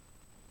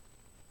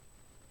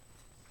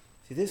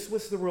 See, this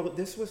was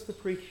the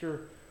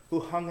preacher who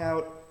hung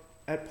out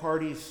at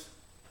parties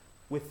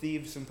with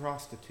thieves and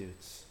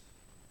prostitutes.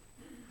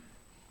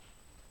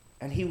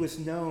 And he was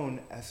known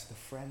as the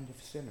friend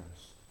of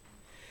sinners.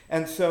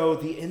 And so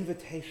the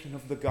invitation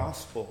of the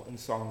gospel in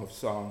Song of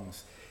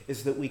Songs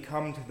is that we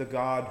come to the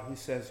God who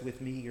says, with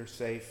me you're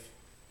safe,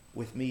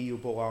 with me you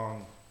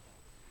belong,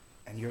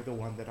 and you're the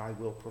one that I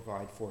will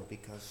provide for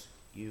because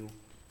you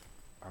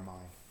are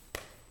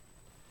mine.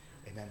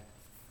 Amen.